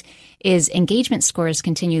organizations is engagement scores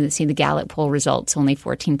continue to see the Gallup poll results. Only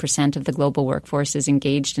 14% of the global workforce is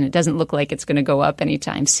engaged, and it doesn't look like it's going to go up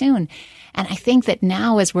anytime soon. And I think that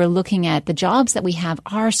now, as we're looking at the jobs that we have,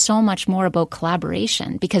 are so much more about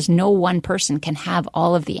collaboration, because no one person can have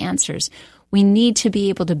all of the answers. We need to be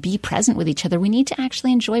able to be present with each other. We need to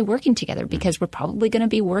actually enjoy working together, because we're probably going to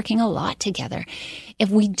be working a lot together. If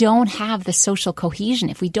we don't have the social cohesion,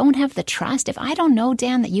 if we don't have the trust, if I don't know,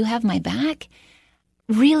 Dan, that you have my back,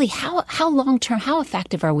 really, how long-term, how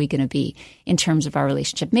effective are we going to be in terms of our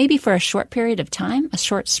relationship? Maybe for a short period of time, a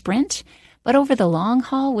short sprint, but over the long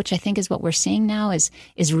haul, which I think is what we're seeing now is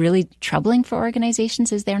really troubling for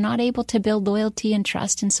organizations, is they're not able to build loyalty and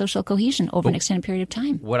trust and social cohesion over an extended period of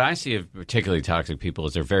time. What I see of particularly toxic people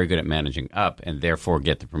is they're very good at managing up and therefore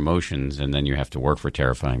get the promotions, and then you have to work for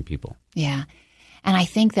terrifying people. Yeah. And I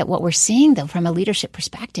think that what we're seeing, though, from a leadership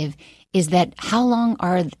perspective, is that how long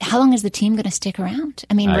is the team going to stick around?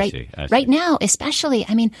 I mean, I see. Right now, especially,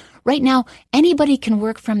 right now, anybody can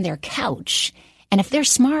work from their couch. And if they're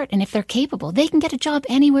smart and if they're capable, they can get a job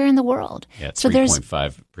anywhere in the world. Yeah, so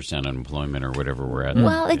 3.5% unemployment or whatever we're at.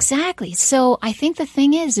 Well, exactly. So I think the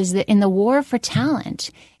thing is that in the war for talent,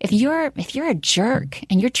 if you're a jerk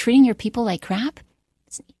and you're treating your people like crap,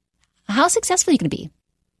 how successful are you going to be?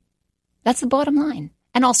 That's the bottom line.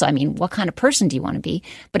 And also, what kind of person do you want to be?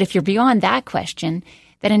 But if you're beyond that question,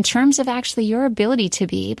 that in terms of actually your ability to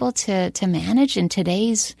be able to manage in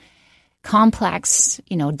today's complex,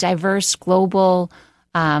 diverse global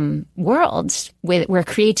worlds where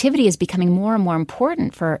creativity is becoming more and more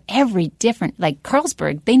important for every different, like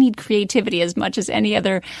Carlsberg, they need creativity as much as any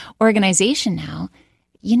other organization now.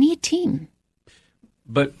 You need team.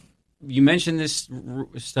 But you mentioned this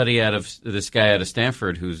study out of this guy out of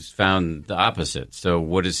Stanford who's found the opposite. So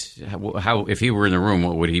how if he were in the room,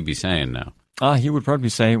 what would he be saying now? He would probably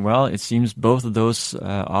say, well, it seems both of those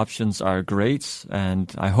options are great.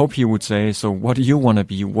 And I hope he would say, so what do you want to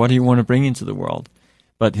be? What do you want to bring into the world?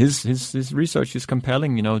 But his research is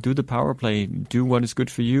compelling. Do the power play, do what is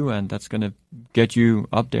good for you, and that's going to get you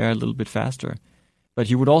up there a little bit faster. But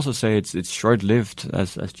he would also say it's short-lived,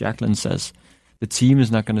 as Jacqueline says. The team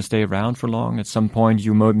is not going to stay around for long. At some point,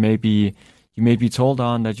 you may be told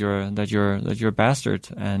on that you're a bastard,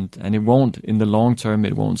 and it won't, in the long term,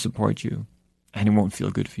 it won't support you. And it won't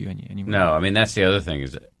feel good for you anymore. No, that's the other thing,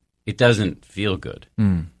 is it doesn't feel good.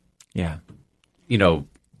 Yeah.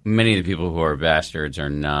 Many of the people who are bastards are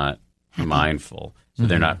not mindful, so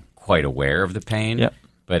they're not quite aware of the pain. Yep.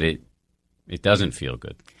 But it doesn't feel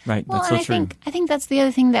good. Right. Well, that's so true. I think that's the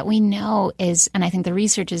other thing that we know is, and I think the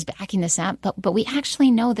research is backing this up, but we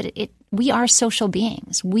actually know that we are social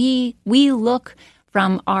beings. We look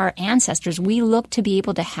from our ancestors, we look to be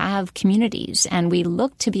able to have communities, and we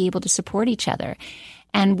look to be able to support each other.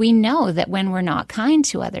 And we know that when we're not kind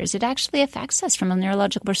to others, it actually affects us from a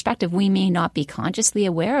neurological perspective. We may not be consciously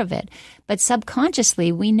aware of it, but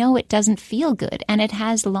subconsciously we know it doesn't feel good, and it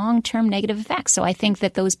has long-term negative effects. So I think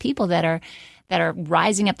that those people that are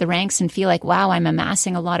rising up the ranks and feel like, wow, I'm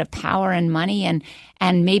amassing a lot of power and money, and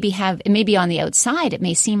maybe on the outside, it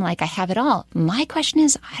may seem like I have it all. My question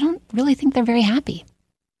is, I don't really think they're very happy.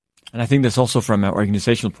 And I think that's also from an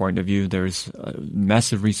organizational point of view, there's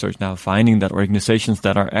massive research now finding that organizations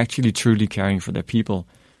that are actually truly caring for their people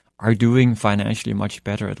are doing financially much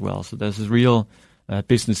better as well. So there's a real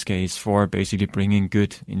business case for basically bringing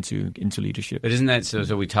good into leadership. But isn't that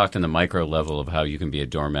so? We talked on the micro level of how you can be a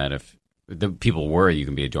doormat if the people worry you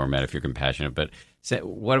can be a doormat if you're compassionate. But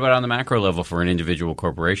what about on the macro level for an individual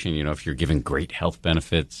corporation? If you're giving great health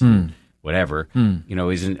benefits, whatever,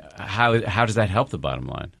 how does that help the bottom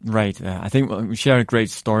line? Right. I think we share a great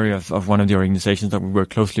story of one of the organizations that we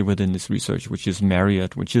work closely with in this research, which is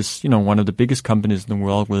Marriott, which is one of the biggest companies in the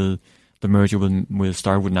world. With the merger with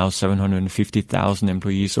Starwood, now 750,000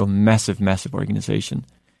 employees, so massive organization.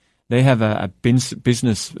 They have a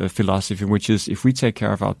business philosophy, which is if we take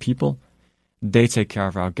care of our people, they take care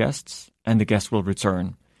of our guests, and the guests will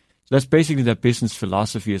return. So that's basically their business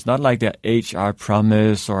philosophy. It's not like their HR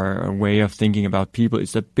promise or a way of thinking about people.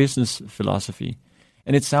 It's a business philosophy.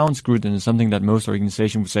 And it sounds good, and it's something that most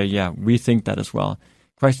organizations would say, yeah, we think that as well.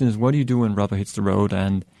 Question is, what do you do when rubber hits the road?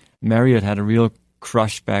 And Marriott had a real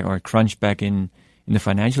crunch back in in the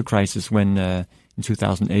financial crisis when in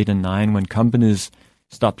 2008 and 9, when companies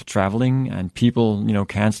stopped traveling and people,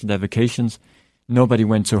 canceled their vacations. Nobody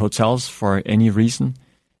went to hotels for any reason.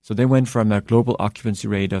 So they went from a global occupancy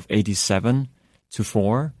rate of 87 to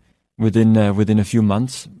 4 within a few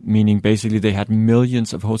months, meaning basically they had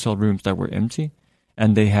millions of hotel rooms that were empty,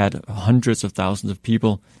 and they had hundreds of thousands of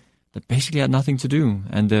people that basically had nothing to do.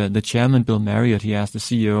 And the chairman, Bill Marriott, he asked the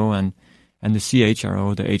CEO and the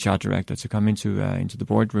CHRO, the HR director, to come into the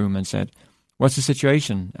boardroom and said, "What's the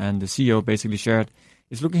situation?" And the CEO basically shared,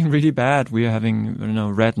 "It's looking really bad. We are having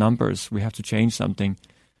red numbers. We have to change something.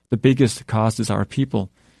 The biggest cost is our people."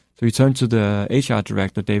 So he turned to the HR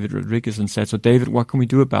director, David Rodriguez, and said, "So David, what can we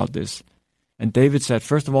do about this?" And David said,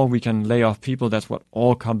 "First of all, we can lay off people. That's what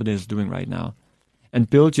all companies are doing right now." And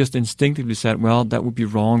Bill just instinctively said, "Well, that would be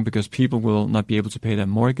wrong because people will not be able to pay their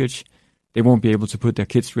mortgage. They won't be able to put their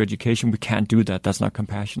kids through education. We can't do that. That's not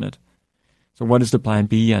compassionate. So what is the plan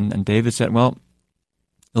B?" And David said, "Well,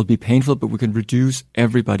 it'll be painful, but we can reduce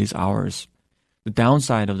everybody's hours. The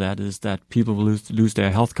downside of that is that people will lose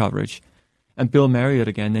their health coverage." And Bill Marriott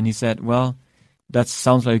again, and he said, "Well, that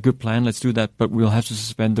sounds like a good plan. Let's do that, but we'll have to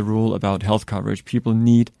suspend the rule about health coverage. People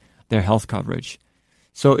need their health coverage."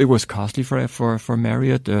 So it was costly for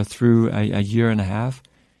Marriott through a year and a half.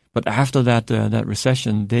 But after that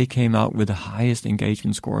recession, they came out with the highest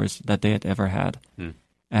engagement scores that they had ever had.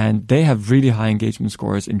 And they have really high engagement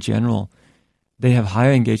scores in general. They have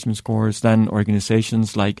higher engagement scores than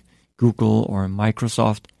organizations like Google or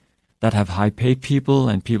Microsoft that have high-paid people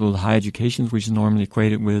and people with high educations, which is normally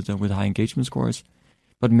equated with high engagement scores.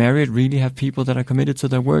 But Marriott really have people that are committed to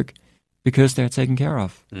their work because they're taken care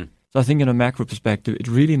of. So I think in a macro perspective, it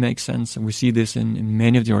really makes sense, and we see this in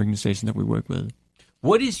many of the organizations that we work with.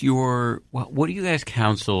 What do you guys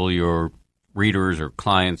counsel your readers or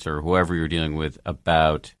clients or whoever you're dealing with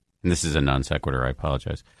about, and this is a non sequitur, I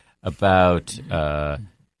apologize, about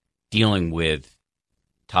dealing with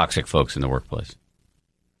toxic folks in the workplace?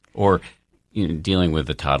 Or dealing with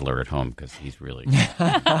the toddler at home because he's really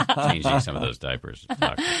changing some of those diapers.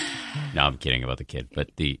 No, I'm kidding about the kid, but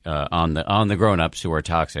on the grown-ups who are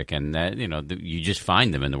toxic, and you just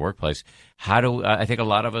find them in the workplace. I think a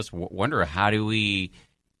lot of us wonder, how do we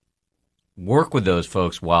work with those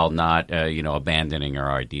folks while not abandoning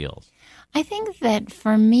our ideals? I think that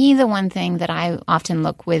for me, the one thing that I often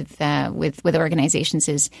look with organizations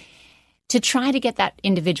is to try to get that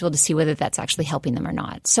individual to see whether that's actually helping them or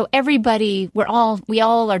not. So we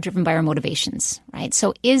all are driven by our motivations, right?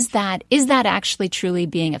 So is that actually truly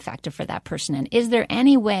being effective for that person? And is there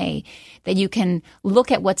any way that you can look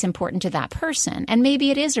at what's important to that person? And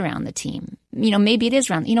maybe it is around the team. Maybe it is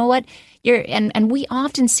around, what and we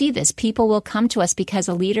often see this. People will come to us because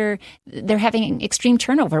a leader, they're having extreme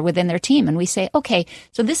turnover within their team. And we say, okay,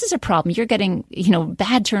 so this is a problem. You're getting,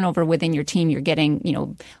 bad turnover within your team. You're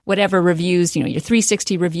getting, whatever reviews, your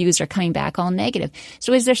 360 reviews are coming back all negative.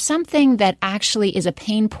 So is there something that actually is a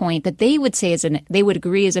pain point that they would say they would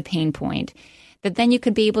agree is a pain point that then you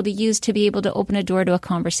could be able to use to be able to open a door to a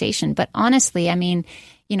conversation? But honestly, you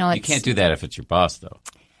can't do that if it's your boss, though.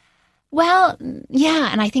 Well, yeah,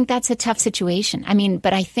 and I think that's a tough situation.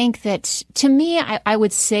 But I think that, to me, I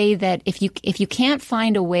would say that if you can't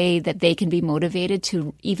find a way that they can be motivated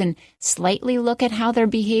to even slightly look at how their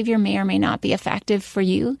behavior may or may not be effective for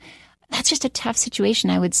you, that's just a tough situation.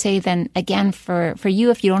 I would say then, again, for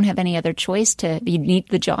you, if you don't have any other choice you need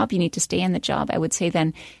the job, you need to stay in the job, I would say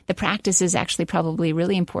then the practice is actually probably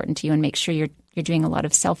really important to you, and make sure you're doing a lot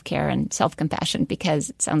of self-care and self-compassion, because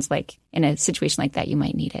it sounds like in a situation like that, you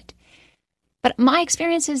might need it. But my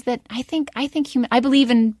experience is that I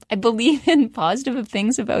believe in positive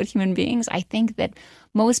things about human beings. I think that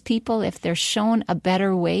most people, if they're shown a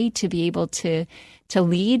better way to be able to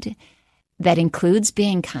lead that includes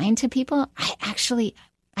being kind to people, I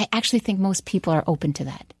actually think most people are open to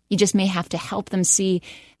that. You just may have to help them see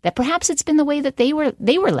that perhaps it's been the way that they were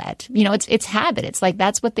led. It's habit. It's like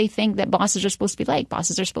that's what they think that bosses are supposed to be like.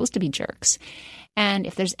 Bosses are supposed to be jerks. And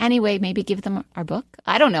if there's any way, maybe give them our book.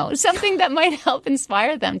 I don't know, something that might help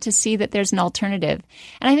inspire them to see that there's an alternative.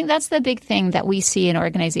 And I think that's the big thing that we see in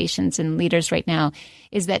organizations and leaders right now,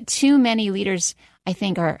 is that too many leaders, I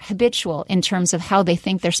think, are habitual in terms of how they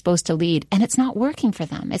think they're supposed to lead. And it's not working for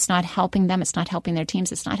them. It's not helping them. It's not helping their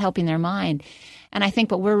teams. It's not helping their mind. And I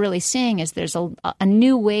think what we're really seeing is there's a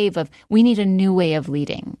new wave we need a new way of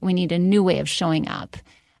leading. We need a new way of showing up.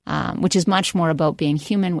 Which is much more about being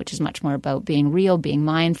human, which is much more about being real, being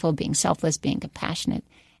mindful, being selfless, being compassionate.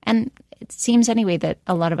 And it seems anyway that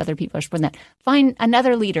a lot of other people are supporting that. Find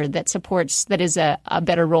another leader that is a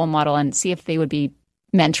better role model, and see if they would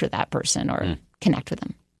mentor that person or connect with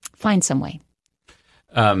them. Find some way.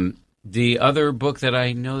 The other book that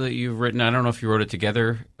I know that you've written, I don't know if you wrote it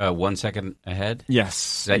together, 1 Second Ahead.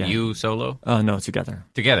 Yes. Is that you solo? No, together.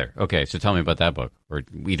 Together. Okay, so tell me about that book, or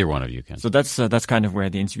either one of you can. So that's kind of where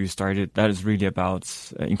the interview started. That is really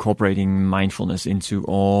about incorporating mindfulness into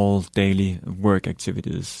all daily work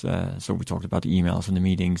activities. So we talked about the emails and the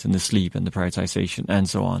meetings and the sleep and the prioritization and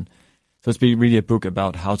so on. So it's really a book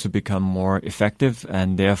about how to become more effective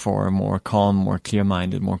and therefore more calm, more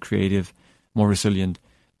clear-minded, more creative, more resilient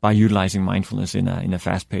by utilizing mindfulness in a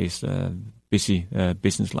fast-paced, busy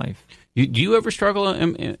business life. Do you ever struggle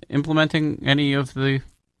implementing any of the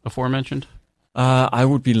aforementioned? I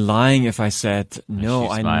would be lying if I said no.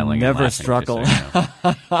 I never struggle.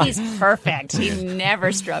 He's perfect. He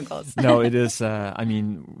never struggles. No, it is.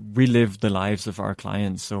 We live the lives of our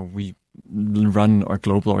clients, so we run our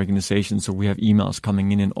global organization. So we have emails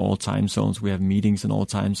coming in all time zones. We have meetings in all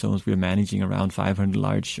time zones. We are managing around 500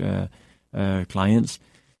 large clients.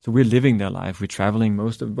 So we're living their life. We're traveling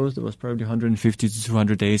most of us probably 150 to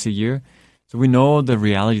 200 days a year. So we know the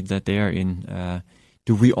reality that they are in.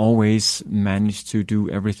 Do we always manage to do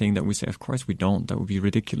everything that we say? Of course we don't. That would be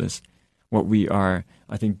ridiculous. What we are,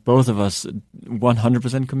 I think both of us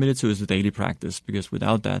 100% committed to is the daily practice, because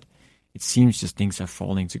without that, it seems just things are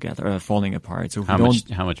falling apart. So how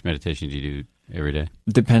much meditation do you do every day?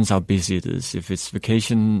 Depends how busy it is. If it's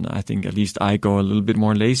vacation, I think at least I go a little bit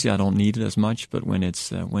more lazy. I don't need it as much. But when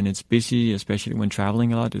it's busy, especially when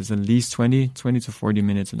traveling a lot, it's at least 20 to 40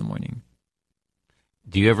 minutes in the morning.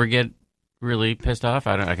 Do you ever get really pissed off?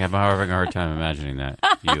 I'm having a hard time imagining that.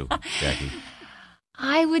 You, Jackie.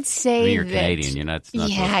 I would say you're Canadian. You're not.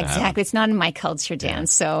 Yeah, exactly. It's not in my culture, Dan. Yeah.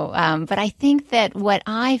 So, but I think that what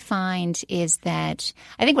I find is that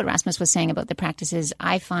I think what Rasmus was saying about the practices.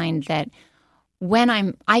 I find that when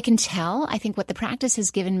I can tell. I think what the practice has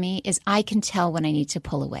given me is I can tell when I need to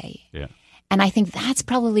pull away. Yeah. And I think that's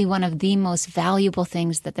probably one of the most valuable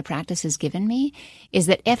things that the practice has given me, is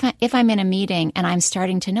that if I'm in a meeting and I'm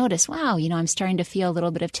starting to notice, wow, I'm starting to feel a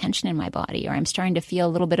little bit of tension in my body, or I'm starting to feel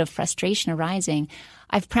a little bit of frustration arising,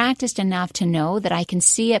 I've practiced enough to know that I can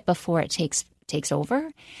see it before it takes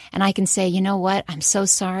over. And I can say, you know what, I'm so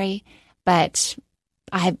sorry, but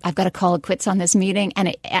I've got to call it quits on this meeting.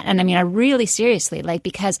 And I mean, I really seriously,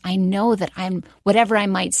 because I know that whatever I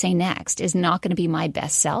might say next is not going to be my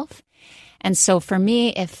best self. And so for me,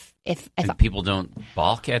 if people don't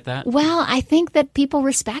balk at that? Well, I think that people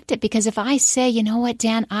respect it, because if I say, you know what,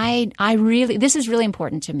 Dan, this is really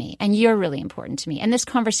important to me, and you're really important to me, and this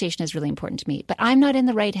conversation is really important to me, but I'm not in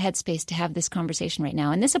the right headspace to have this conversation right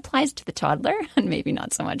now. And this applies to the toddler, and maybe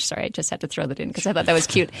not so much. Sorry, I just had to throw that in because I thought that was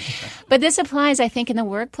cute. But this applies, I think, in the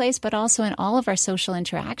workplace, but also in all of our social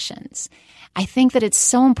interactions. I think that it's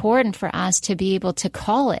so important for us to be able to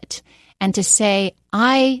call it and to say,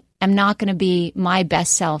 I am not going to be my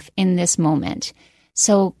best self in this moment.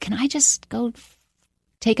 So can I just go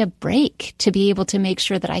take a break to be able to make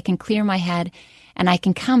sure that I can clear my head and I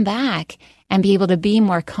can come back and be able to be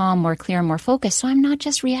more calm, more clear, more focused. So I'm not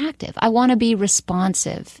just reactive. I want to be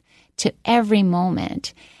responsive to every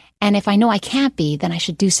moment. And if I know I can't be, then I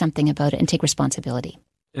should do something about it and take responsibility.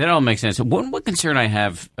 That all makes sense. One concern I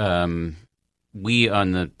have, we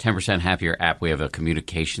on the 10% Happier app, we have a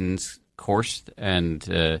communications course, and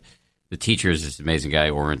the teacher is this amazing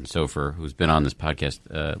guy, Oren Sofer, who's been on this podcast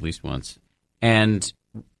at least once. And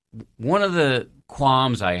one of the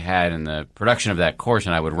qualms I had in the production of that course,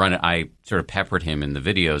 and I would run it, I sort of peppered him in the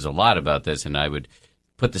videos a lot about this, and I would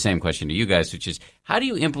put the same question to you guys, which is, how do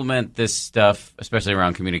you implement this stuff, especially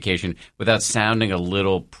around communication, without sounding a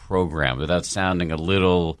little programmed, without sounding a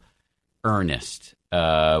little earnest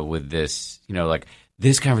with this,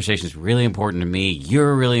 this conversation is really important to me.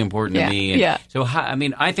 You're really important to me. And so,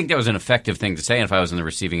 I think that was an effective thing to say. And if I was on the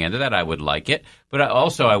receiving end of that, I would like it. But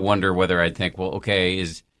I wonder whether I'd think, well, okay,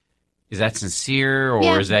 is that sincere,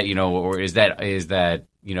 or is that, or is that,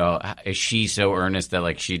 is she so earnest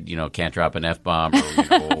that she, can't drop an F-bomb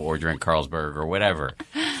or, or drink Carlsberg or whatever?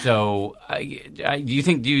 So do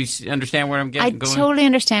you understand where I'm going? I totally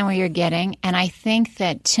understand where you're getting. And I think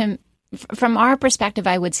that from our perspective,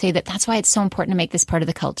 I would say that that's why it's so important to make this part of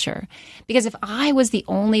the culture. Because if I was the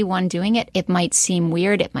only one doing it, it might seem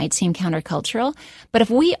weird, it might seem countercultural. But if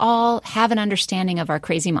we all have an understanding of our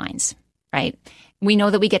crazy minds, right? We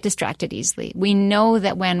know that we get distracted easily. We know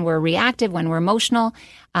that when we're reactive, when we're emotional,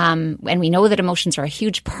 and we know that emotions are a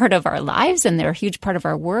huge part of our lives and they're a huge part of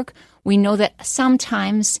our work, we know that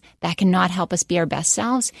sometimes that cannot help us be our best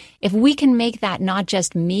selves. If we can make that not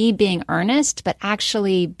just me being earnest, but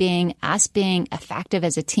actually being us being effective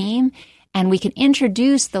as a team, and we can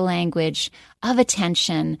introduce the language of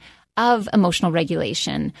attention, of emotional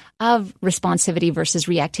regulation, of responsivity versus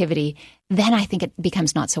reactivity, then I think it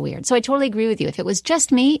becomes not so weird. So I totally agree with you. If it was just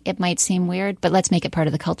me, it might seem weird, but let's make it part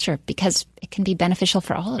of the culture because it can be beneficial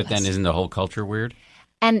for all of us. But then isn't the whole culture weird?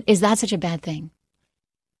 And is that such a bad thing?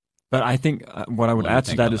 But I think what I would add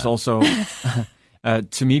to that is also,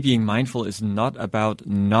 to me, being mindful is not about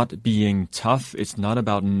not being tough. It's not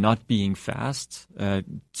about not being fast.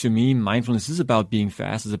 To me, mindfulness is about being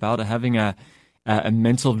fast. It's about having a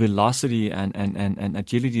mental velocity and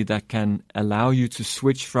agility that can allow you to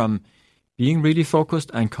switch from being really focused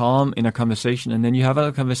and calm in a conversation, and then you have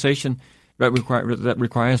a conversation that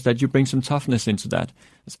requires that you bring some toughness into that.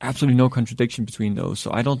 There's absolutely no contradiction between those.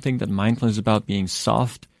 So I don't think that mindfulness is about being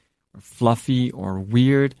soft or fluffy or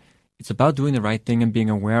weird. It's about doing the right thing and being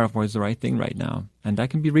aware of what is the right thing right now. And that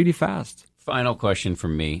can be really fast. Final question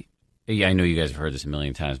from me. Yeah, I know you guys have heard this a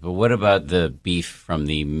million times, but what about the beef from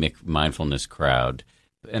the mindfulness crowd?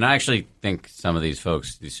 And I actually think some of these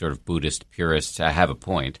folks, these sort of Buddhist purists, have a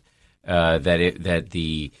point. In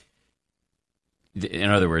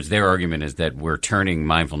other words, their argument is that we're turning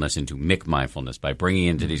mindfulness into mindfulness by bringing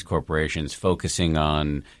into these corporations, focusing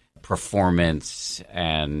on performance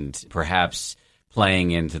and perhaps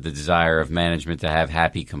playing into the desire of management to have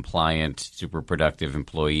happy, compliant, super productive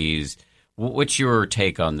employees. What's your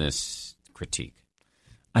take on this critique?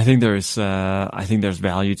 I think there's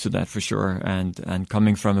value to that for sure. And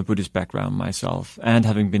coming from a Buddhist background myself and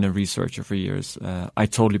having been a researcher for years, I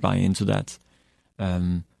totally buy into that.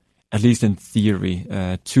 At least in theory,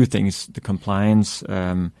 two things: the compliance.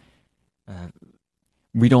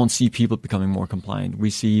 We don't see people becoming more compliant. We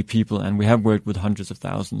see people, and we have worked with hundreds of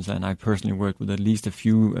thousands, and I personally worked with at least a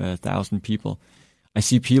few thousand people. I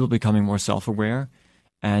see people becoming more self-aware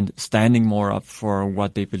and standing more up for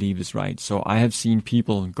what they believe is right. So I have seen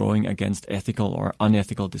people going against ethical or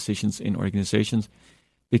unethical decisions in organizations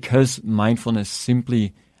because mindfulness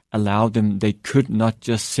simply allowed them. They could not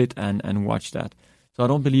just sit and watch that. So I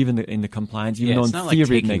don't believe in the compliance, even though in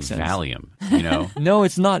theory it makes sense. Valium, you know? No,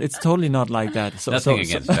 it's not. It's totally not like that. Nothing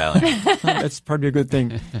against Valium. That's probably a good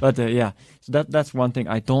thing. But yeah, so that's one thing.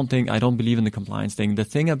 I don't believe in the compliance thing. The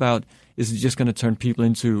thing about is it just going to turn people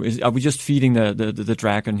into? Are we just feeding the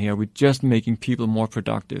dragon here? We're just making people more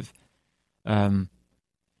productive. I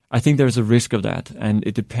think there's a risk of that, and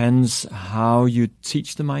it depends how you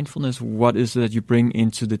teach the mindfulness. What is it that you bring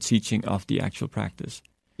into the teaching of the actual practice?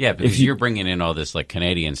 Yeah, because you're bringing in all this like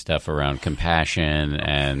Canadian stuff around compassion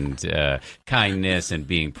and kindness and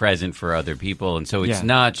being present for other people. And so it's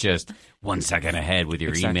not just 1 second ahead with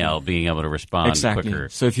your email, being able to respond quicker.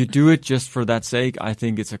 So if you do it just for that sake, I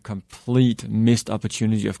think it's a complete missed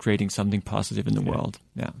opportunity of creating something positive in the world.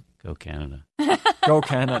 Yeah. Go Canada. Go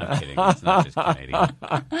Canada. I'm kidding. It's not just Canadian.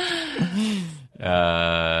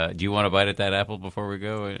 Do you want to bite at that apple before we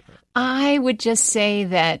go? I would just say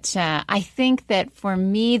that I think that for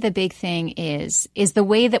me, the big thing is the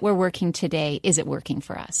way that we're working today, is it working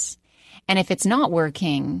for us? And if it's not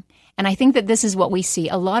working, and I think that this is what we see,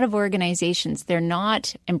 a lot of organizations, they're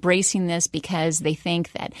not embracing this because they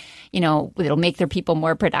think that, it'll make their people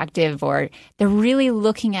more productive, or they're really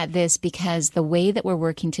looking at this because the way that we're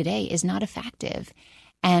working today is not effective.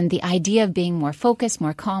 And the idea of being more focused,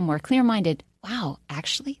 more calm, more clear-minded, wow,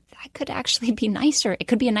 actually, that could actually be nicer. It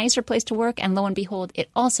could be a nicer place to work, and lo and behold, it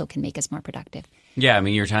also can make us more productive. Yeah, I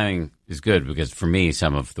mean, your timing is good because for me,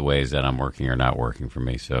 some of the ways that I'm working are not working for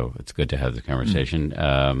me, so it's good to have the conversation.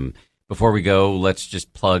 Before we go, let's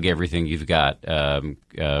just plug everything you've got.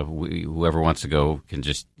 Whoever wants to go can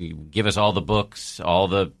just give us all the books, all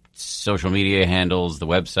the social media handles, the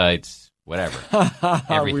websites, whatever.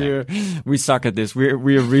 Everything. We suck at this. We're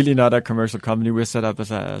really not a commercial company. We're set up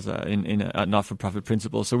as a not-for-profit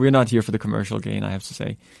principle, so we're not here for the commercial gain, I have to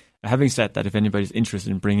say. Having said that, if anybody's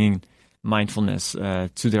interested in bringing mindfulness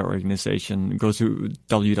to their organization, go to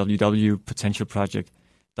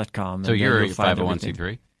www.potentialproject.com. So you're a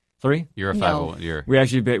 501c3? Sorry? You're a 501. We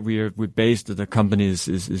actually we're based. The company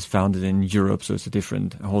is founded in Europe, so it's a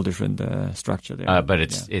whole different structure there. But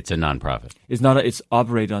it's a nonprofit. It's not. It's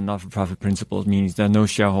operated on not-for-profit principles. Means there are no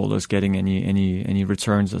shareholders getting any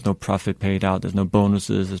returns. There's no profit paid out. There's no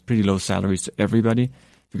bonuses. There's pretty low salaries to everybody,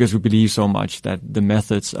 because we believe so much that the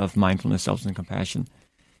methods of mindfulness, self and compassion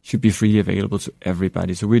should be freely available to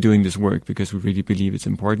everybody. So we're doing this work because we really believe it's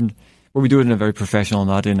important. But we do it in a very professional,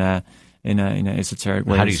 not in a esoteric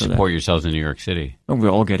way. How do you support yourselves in New York City? Well, we're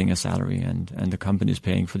all getting a salary, and the company is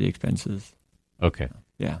paying for the expenses. Okay.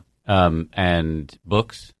 Yeah. And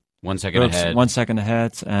books? 1 Second Ahead. 1 Second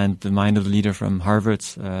Ahead, and The Mind of the Leader from Harvard.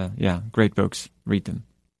 Great books. Read them.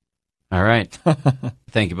 All right.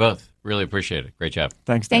 Thank you both. Really appreciate it. Great job.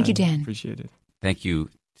 Thanks, Dan. Thank you, Dan. Appreciate it. Thank you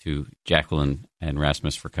to Jacqueline and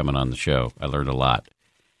Rasmus for coming on the show. I learned a lot.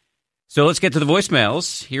 So let's get to the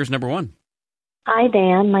voicemails. Here's number one. Hi,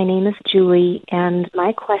 Dan. My name is Julie, and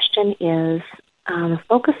my question is,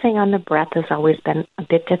 focusing on the breath has always been a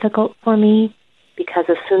bit difficult for me because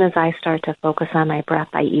as soon as I start to focus on my breath,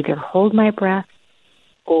 I either hold my breath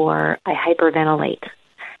or I hyperventilate.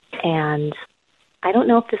 And I don't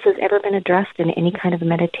know if this has ever been addressed in any kind of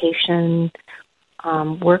meditation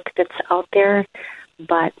work that's out there,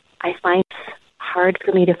 but I find it's hard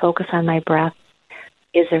for me to focus on my breath.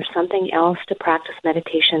 Is there something else to practice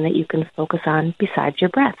meditation that you can focus on besides your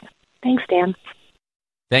breath? Thanks, Dan.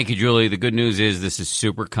 Thank you, Julie. The good news is this is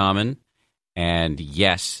super common. And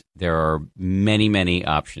yes, there are many, many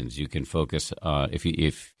options. You can focus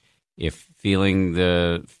if feeling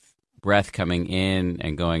the breath coming in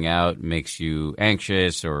and going out makes you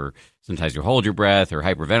anxious, or sometimes you hold your breath or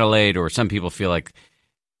hyperventilate, or some people feel like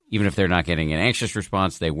even if they're not getting an anxious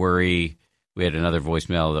response, they worry. We had another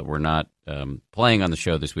voicemail that we're not playing on the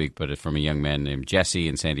show this week, but from a young man named Jesse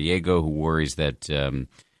in San Diego who worries that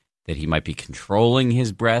that he might be controlling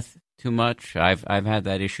his breath too much. I've had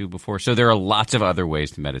that issue before. So there are lots of other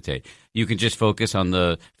ways to meditate. You can just focus on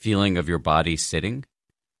the feeling of your body sitting,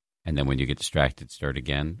 and then when you get distracted, start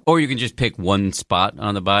again. Or you can just pick one spot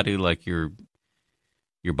on the body, like your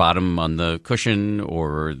bottom on the cushion,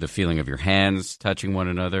 or the feeling of your hands touching one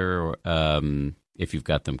another, or if you've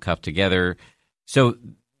got them cupped together. So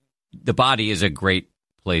the body is a great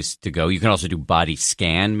place to go. You can also do body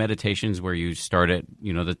scan meditations where you start at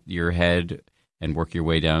your head and work your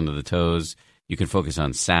way down to the toes. You can focus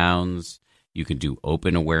on sounds. You can do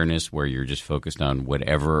open awareness where you're just focused on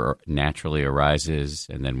whatever naturally arises.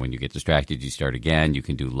 And then when you get distracted, you start again. You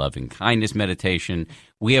can do loving kindness meditation.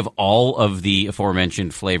 We have all of the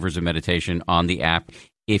aforementioned flavors of meditation on the app.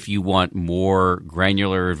 If you want more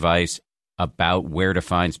granular advice about where to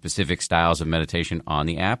find specific styles of meditation on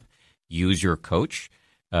the app, use your coach.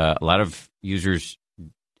 A lot of users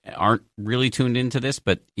aren't really tuned into this,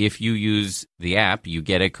 but if you use the app, you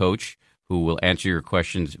get a coach who will answer your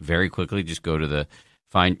questions very quickly. Just go to the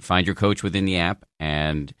find your coach within the app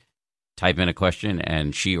and type in a question,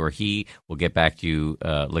 and she or he will get back to you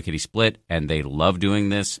lickety-split, and they love doing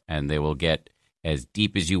this, and they will get as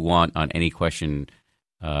deep as you want on any question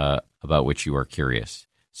about which you are curious.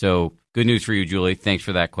 So good news for you, Julie. Thanks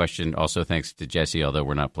for that question. Also, thanks to Jesse, although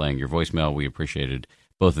we're not playing your voicemail. We appreciated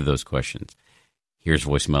both of those questions. Here's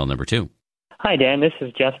voicemail number 2. Hi, Dan. This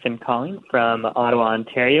is Justin calling from Ottawa,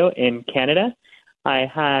 Ontario in Canada. I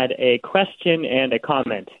had a question and a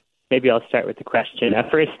comment. Maybe I'll start with the question.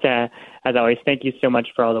 First, as always, thank you so much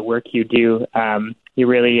for all the work you do. You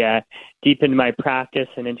really deepened my practice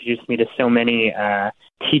and introduced me to so many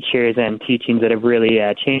teachers and teachings that have really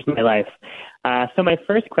changed my life. So my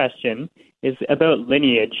first question is about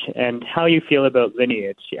lineage and how you feel about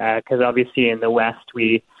lineage, because obviously in the West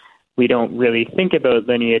we don't really think about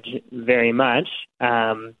lineage very much.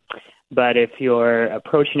 But if you're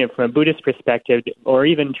approaching it from a Buddhist perspective, or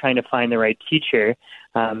even trying to find the right teacher,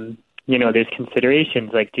 there's considerations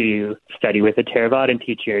like, do you study with a Theravadan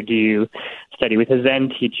teacher? Do you study with a Zen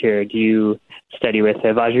teacher? Do you study with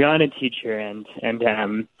a Vajrayana teacher? And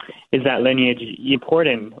is that lineage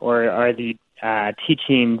important, or are the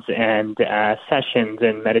teachings and sessions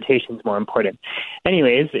and meditations more important?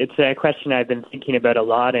 Anyways, it's a question I've been thinking about a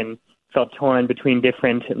lot and felt torn between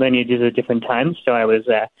different lineages at different times. So I was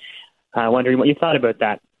wondering what you thought about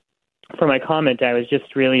that. For my comment, I was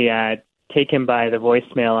just really taken by the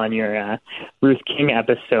voicemail on your Ruth King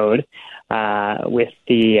episode with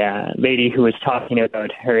the lady who was talking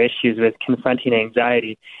about her issues with confronting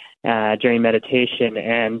anxiety during meditation.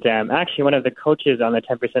 And actually, one of the coaches on the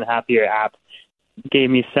 10% Happier app gave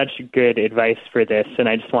me such good advice for this, and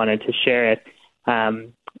I just wanted to share it.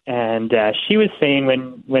 And she was saying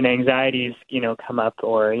when anxieties, come up,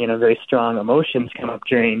 or, very strong emotions come up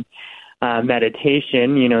during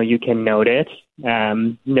meditation, you can note it,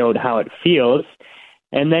 note how it feels,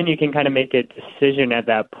 and then you can kind of make a decision at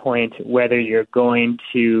that point whether you're going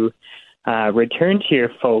to return to your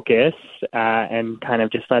focus and kind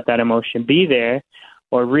of just let that emotion be there,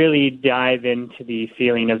 or really dive into the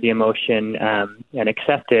feeling of the emotion and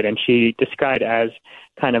accept it. And she described it as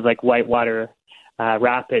kind of like whitewater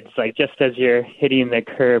rapids, like just as you're hitting the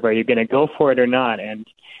curb, are you going to go for it or not? And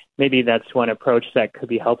maybe that's one approach that could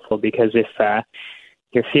be helpful, because if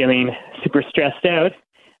you're feeling super stressed out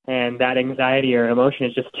and that anxiety or emotion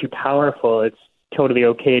is just too powerful, it's totally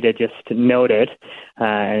okay to just note it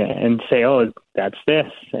and say, oh, that's this,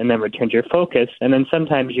 and then return to your focus. And then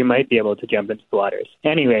sometimes you might be able to jump into the waters.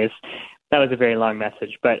 Anyways, that was a very long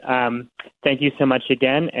message. But thank you so much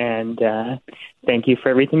again, and thank you for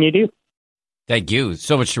everything you do. Thank you.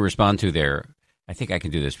 So much to respond to there. I think I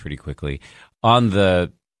can do this pretty quickly. On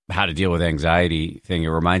the how to deal with anxiety thing, it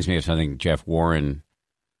reminds me of something Jeff Warren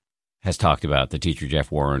has talked about, the teacher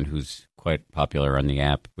Jeff Warren, who's quite popular on the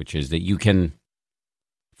app, which is that you can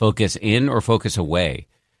focus in or focus away.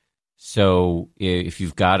 So if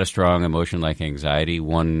you've got a strong emotion like anxiety,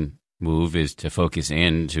 one move is to focus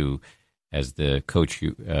in to, as the coach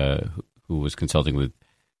who was consulting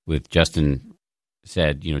with Justin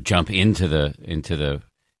said, jump into the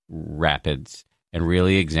rapids and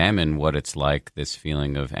really examine what it's like, this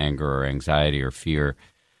feeling of anger or anxiety or fear.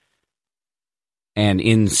 And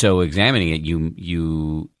in so examining it,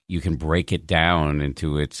 you can break it down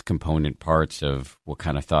into its component parts of what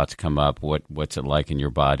kind of thoughts come up, what's it like in your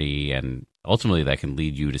body, and ultimately that can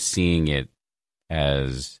lead you to seeing it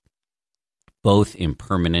as both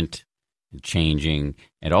impermanent, changing,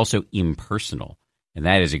 and also impersonal. And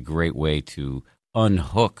that is a great way to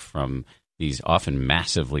unhook from these often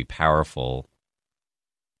massively powerful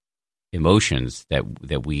emotions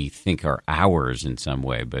that we think are ours in some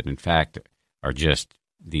way, but in fact are just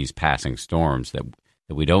these passing storms that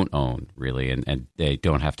we don't own, really, and they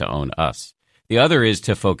don't have to own us. The other is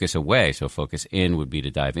to focus away. So focus in would be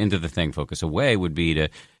to dive into the thing. Focus away would be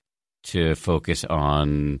to focus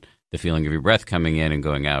on the feeling of your breath coming in and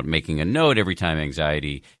going out, making a note every time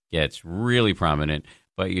anxiety gets really prominent.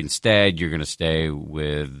 But instead, you're going to stay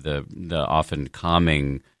with the often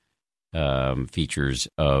calming features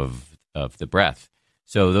of the breath.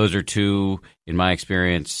 So those are two, in my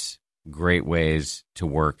experience, great ways to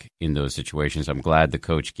work in those situations. I'm glad the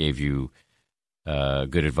coach gave you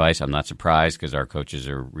good advice. I'm not surprised because our coaches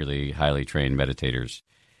are really highly trained meditators.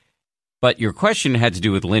 But your question had to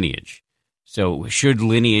do with lineage. So should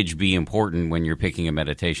lineage be important when you're picking a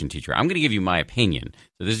meditation teacher? I'm going to give you my opinion.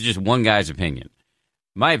 So this is just one guy's opinion.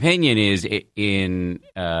 My opinion is that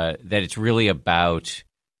it's really about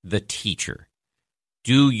the teacher.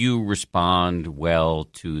 Do you respond well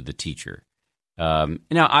to the teacher? Now,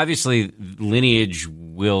 obviously, lineage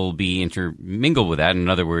will be intermingled with that. In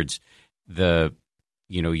other words,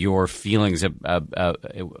 your feelings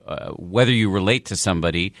whether you relate to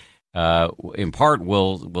somebody, in part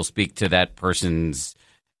will speak to that person's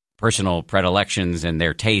personal predilections and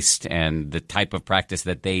their taste, and the type of practice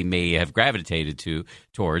that they may have gravitated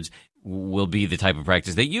towards will be the type of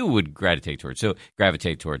practice that you would gravitate towards.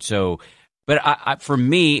 So, but for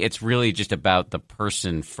me, it's really just about the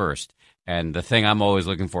person first. And the thing I'm always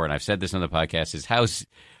looking for, and I've said this on the podcast, is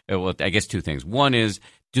I guess two things. One is,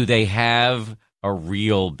 do they have a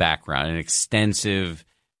real background, an extensive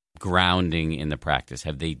grounding in the practice?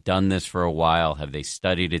 Have they done this for a while? Have they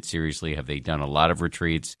studied it seriously? Have they done a lot of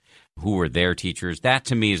retreats? Who are their teachers? That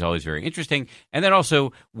to me is always very interesting. And then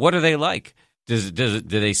also, what are they like? Do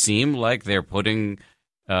they seem like they're putting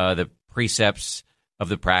the precepts of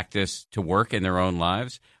the practice to work in their own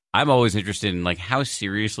lives? I'm always interested in how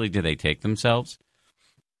seriously do they take themselves?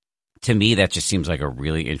 To me, that just seems like a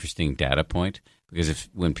really interesting data point, because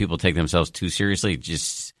when people take themselves too seriously,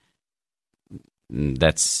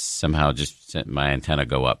 that's somehow just my antenna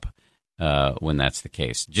go up when that's the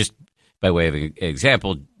case. Just by way of an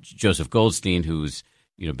example, Joseph Goldstein, who's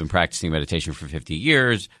been practicing meditation for 50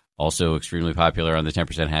 years, also extremely popular on the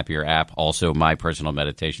 10% Happier app, also my personal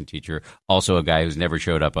meditation teacher, also a guy who's never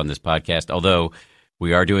showed up on this podcast, although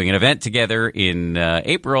we are doing an event together in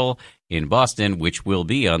April in Boston, which will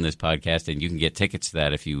be on this podcast, and you can get tickets to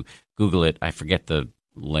that if you Google it. I forget the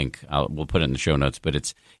link. We'll put it in the show notes,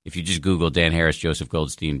 but if you just Google Dan Harris, Joseph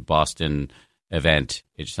Goldstein, Boston event,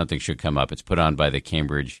 something should come up. It's put on by the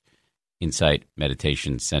Cambridge Insight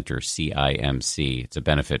Meditation Center, CIMC. It's a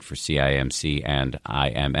benefit for CIMC and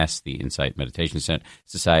IMS, the Insight Meditation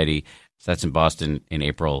Society. So that's in Boston in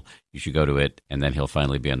April. You should go to it, and then he'll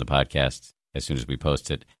finally be on the podcast as soon as we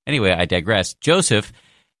post it. Anyway, I digress. Joseph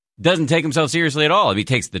doesn't take himself seriously at all. I mean, he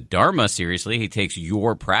takes the Dharma seriously. He takes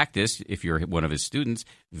your practice, if you're one of his students,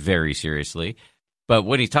 very seriously. But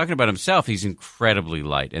when he's talking about himself, he's incredibly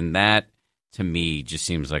light. And that, to me, just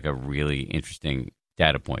seems like a really interesting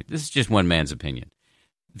data point. This is just one man's opinion.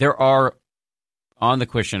 There are, on the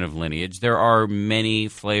question of lineage, there are many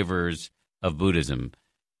flavors of Buddhism.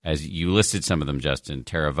 As you listed some of them, Justin.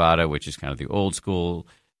 Theravada, which is kind of the old school.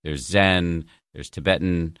 There's Zen, there's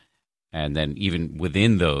Tibetan, and then even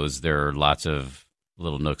within those, there are lots of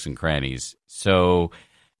little nooks and crannies. So,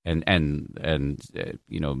 and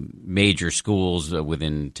major schools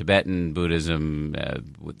within Tibetan Buddhism,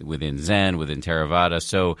 within Zen, within Theravada.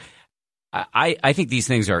 So, I think these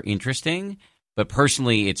things are interesting, But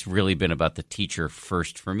personally, it's really been about the teacher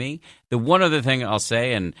first for me. The one other thing I'll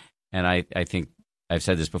say, and I think I've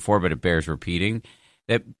said this before, but it bears repeating,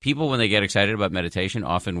 that people, when they get excited about meditation,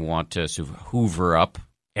 often want to sort of hoover up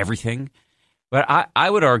everything. But I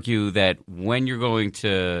would argue that when you're going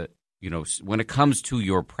to, when it comes to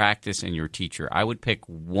your practice and your teacher, I would pick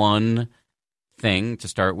one thing to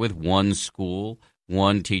start with, one school,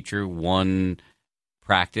 one teacher, one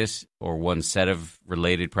practice, or one set of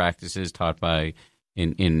related practices taught by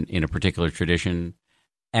in a particular tradition,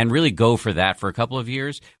 and really go for that for a couple of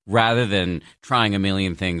years rather than trying a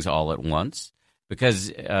million things all at once,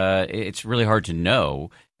 because it's really hard to know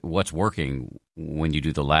what's working when you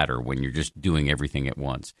do the latter, when you're just doing everything at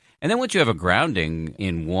once. And then once you have a grounding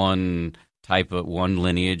in one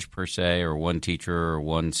lineage per se, or one teacher or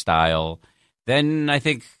one style, then I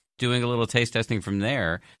think doing a little taste testing from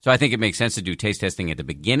there. So I think it makes sense to do taste testing at the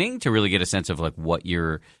beginning to really get a sense of like what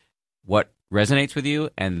resonates with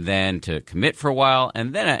you, and then to commit for a while,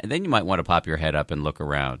 and then you might want to pop your head up and look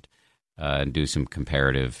around and do some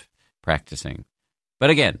comparative practicing.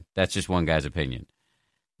 But again, that's just one guy's opinion.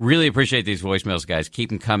 Really appreciate these voicemails, guys. Keep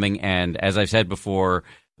them coming. And as I've said before,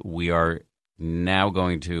 we are now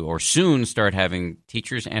going to, or soon, start having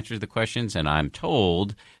teachers answer the questions. And I'm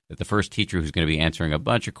told that the first teacher who's going to be answering a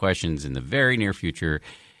bunch of questions in the very near future,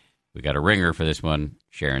 we got a ringer for this one,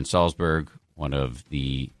 Sharon Salzberg, one of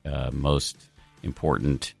the most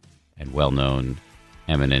important and well-known,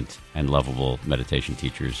 eminent, and lovable meditation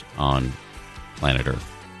teachers on planet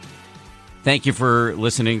Earth. Thank you for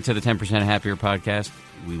listening to the 10% Happier podcast.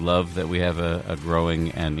 We love that we have a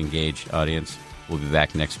growing and engaged audience. We'll be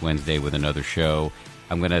back next Wednesday with another show.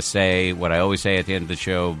 I'm going to say what I always say at the end of the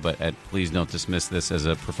show, but please don't dismiss this as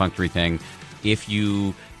a perfunctory thing. If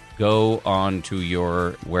you go on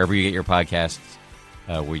to wherever you get your podcasts,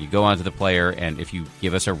 where you go onto the player, and if you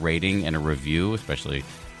give us a rating and a review, especially,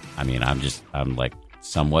 I'm like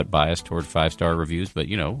somewhat biased toward 5-star reviews, but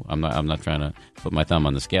I'm not trying to put my thumb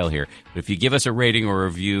on the scale here. But if you give us a rating or a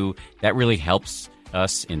review, that really helps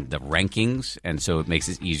us in the rankings, and so it makes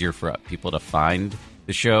it easier for people to find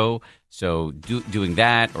the show. So doing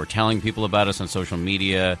that, or telling people about us on social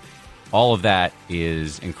media, all of that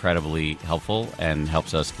is incredibly helpful and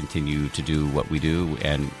helps us continue to do what we do,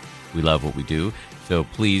 and we love what we do. So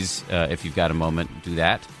please, if you've got a moment, do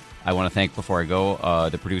that. I want to thank, before I go,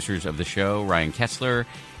 the producers of the show, Ryan Kessler,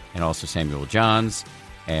 and also Samuel Johns.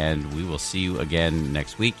 And we will see you again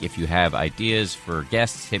next week. If you have ideas for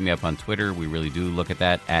guests, hit me up on Twitter. We really do look at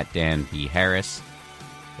that, at Dan B. Harris.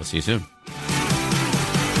 We'll see you soon.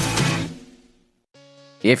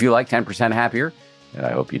 If you like 10% Happier, and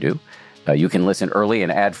I hope you do, you can listen early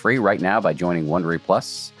and ad-free right now by joining Wondery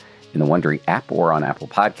Plus in the Wondery app or on Apple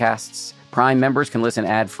Podcasts. Prime members can listen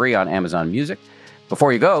ad-free on Amazon Music.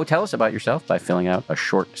 Before you go, tell us about yourself by filling out a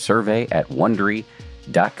short survey at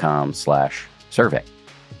Wondery.com/survey.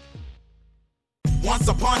 Once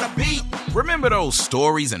upon a beat. Remember those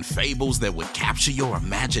stories and fables that would capture your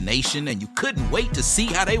imagination and you couldn't wait to see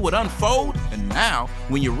how they would unfold? And now,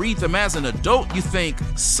 when you read them as an adult, you think,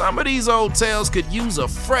 some of these old tales could use a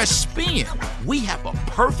fresh spin. We have a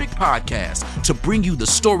perfect podcast to bring you the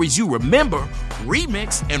stories you remember,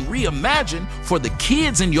 remix, and reimagine for the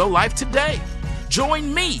kids in your life today.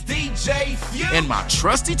 Join me, DJ Few, and my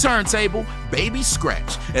trusty turntable, Baby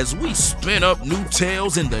Scratch, as we spin up new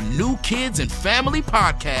tales in the New Kids and Family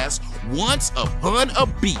podcast, Once Upon a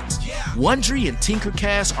Beat. Wondery and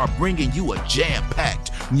Tinkercast are bringing you a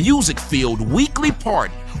jam-packed, music-filled weekly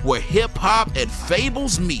party where hip-hop and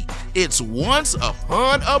fables meet. It's Once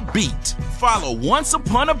Upon a Beat. Follow Once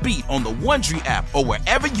Upon a Beat on the Wondery app or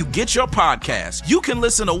wherever you get your podcasts. You can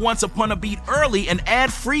listen to Once Upon a Beat early and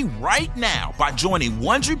ad-free right now by joining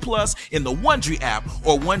Wondery Plus in the Wondery app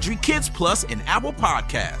or Wondery Kids Plus in Apple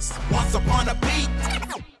Podcasts. Once Upon a Beat.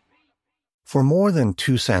 For more than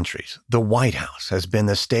 2 centuries, the White House has been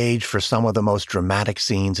the stage for some of the most dramatic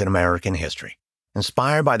scenes in American history.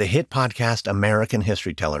 Inspired by the hit podcast American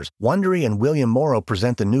History Tellers, Wondery and William Morrow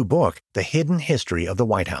present the new book, The Hidden History of the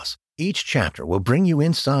White House. Each chapter will bring you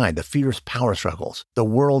inside the fierce power struggles, the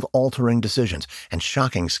world-altering decisions, and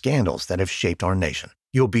shocking scandals that have shaped our nation.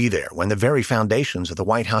 You'll be there when the very foundations of the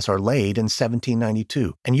White House are laid in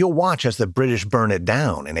 1792, and you'll watch as the British burn it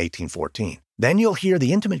down in 1814. Then you'll hear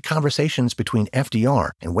the intimate conversations between FDR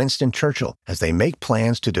and Winston Churchill as they make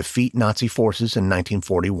plans to defeat Nazi forces in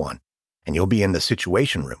 1941. And you'll be in the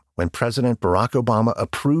Situation Room when President Barack Obama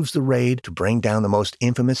approves the raid to bring down the most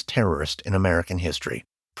infamous terrorist in American history.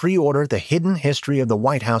 Pre-order The Hidden History of the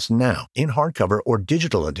White House now in hardcover or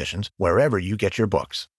digital editions wherever you get your books.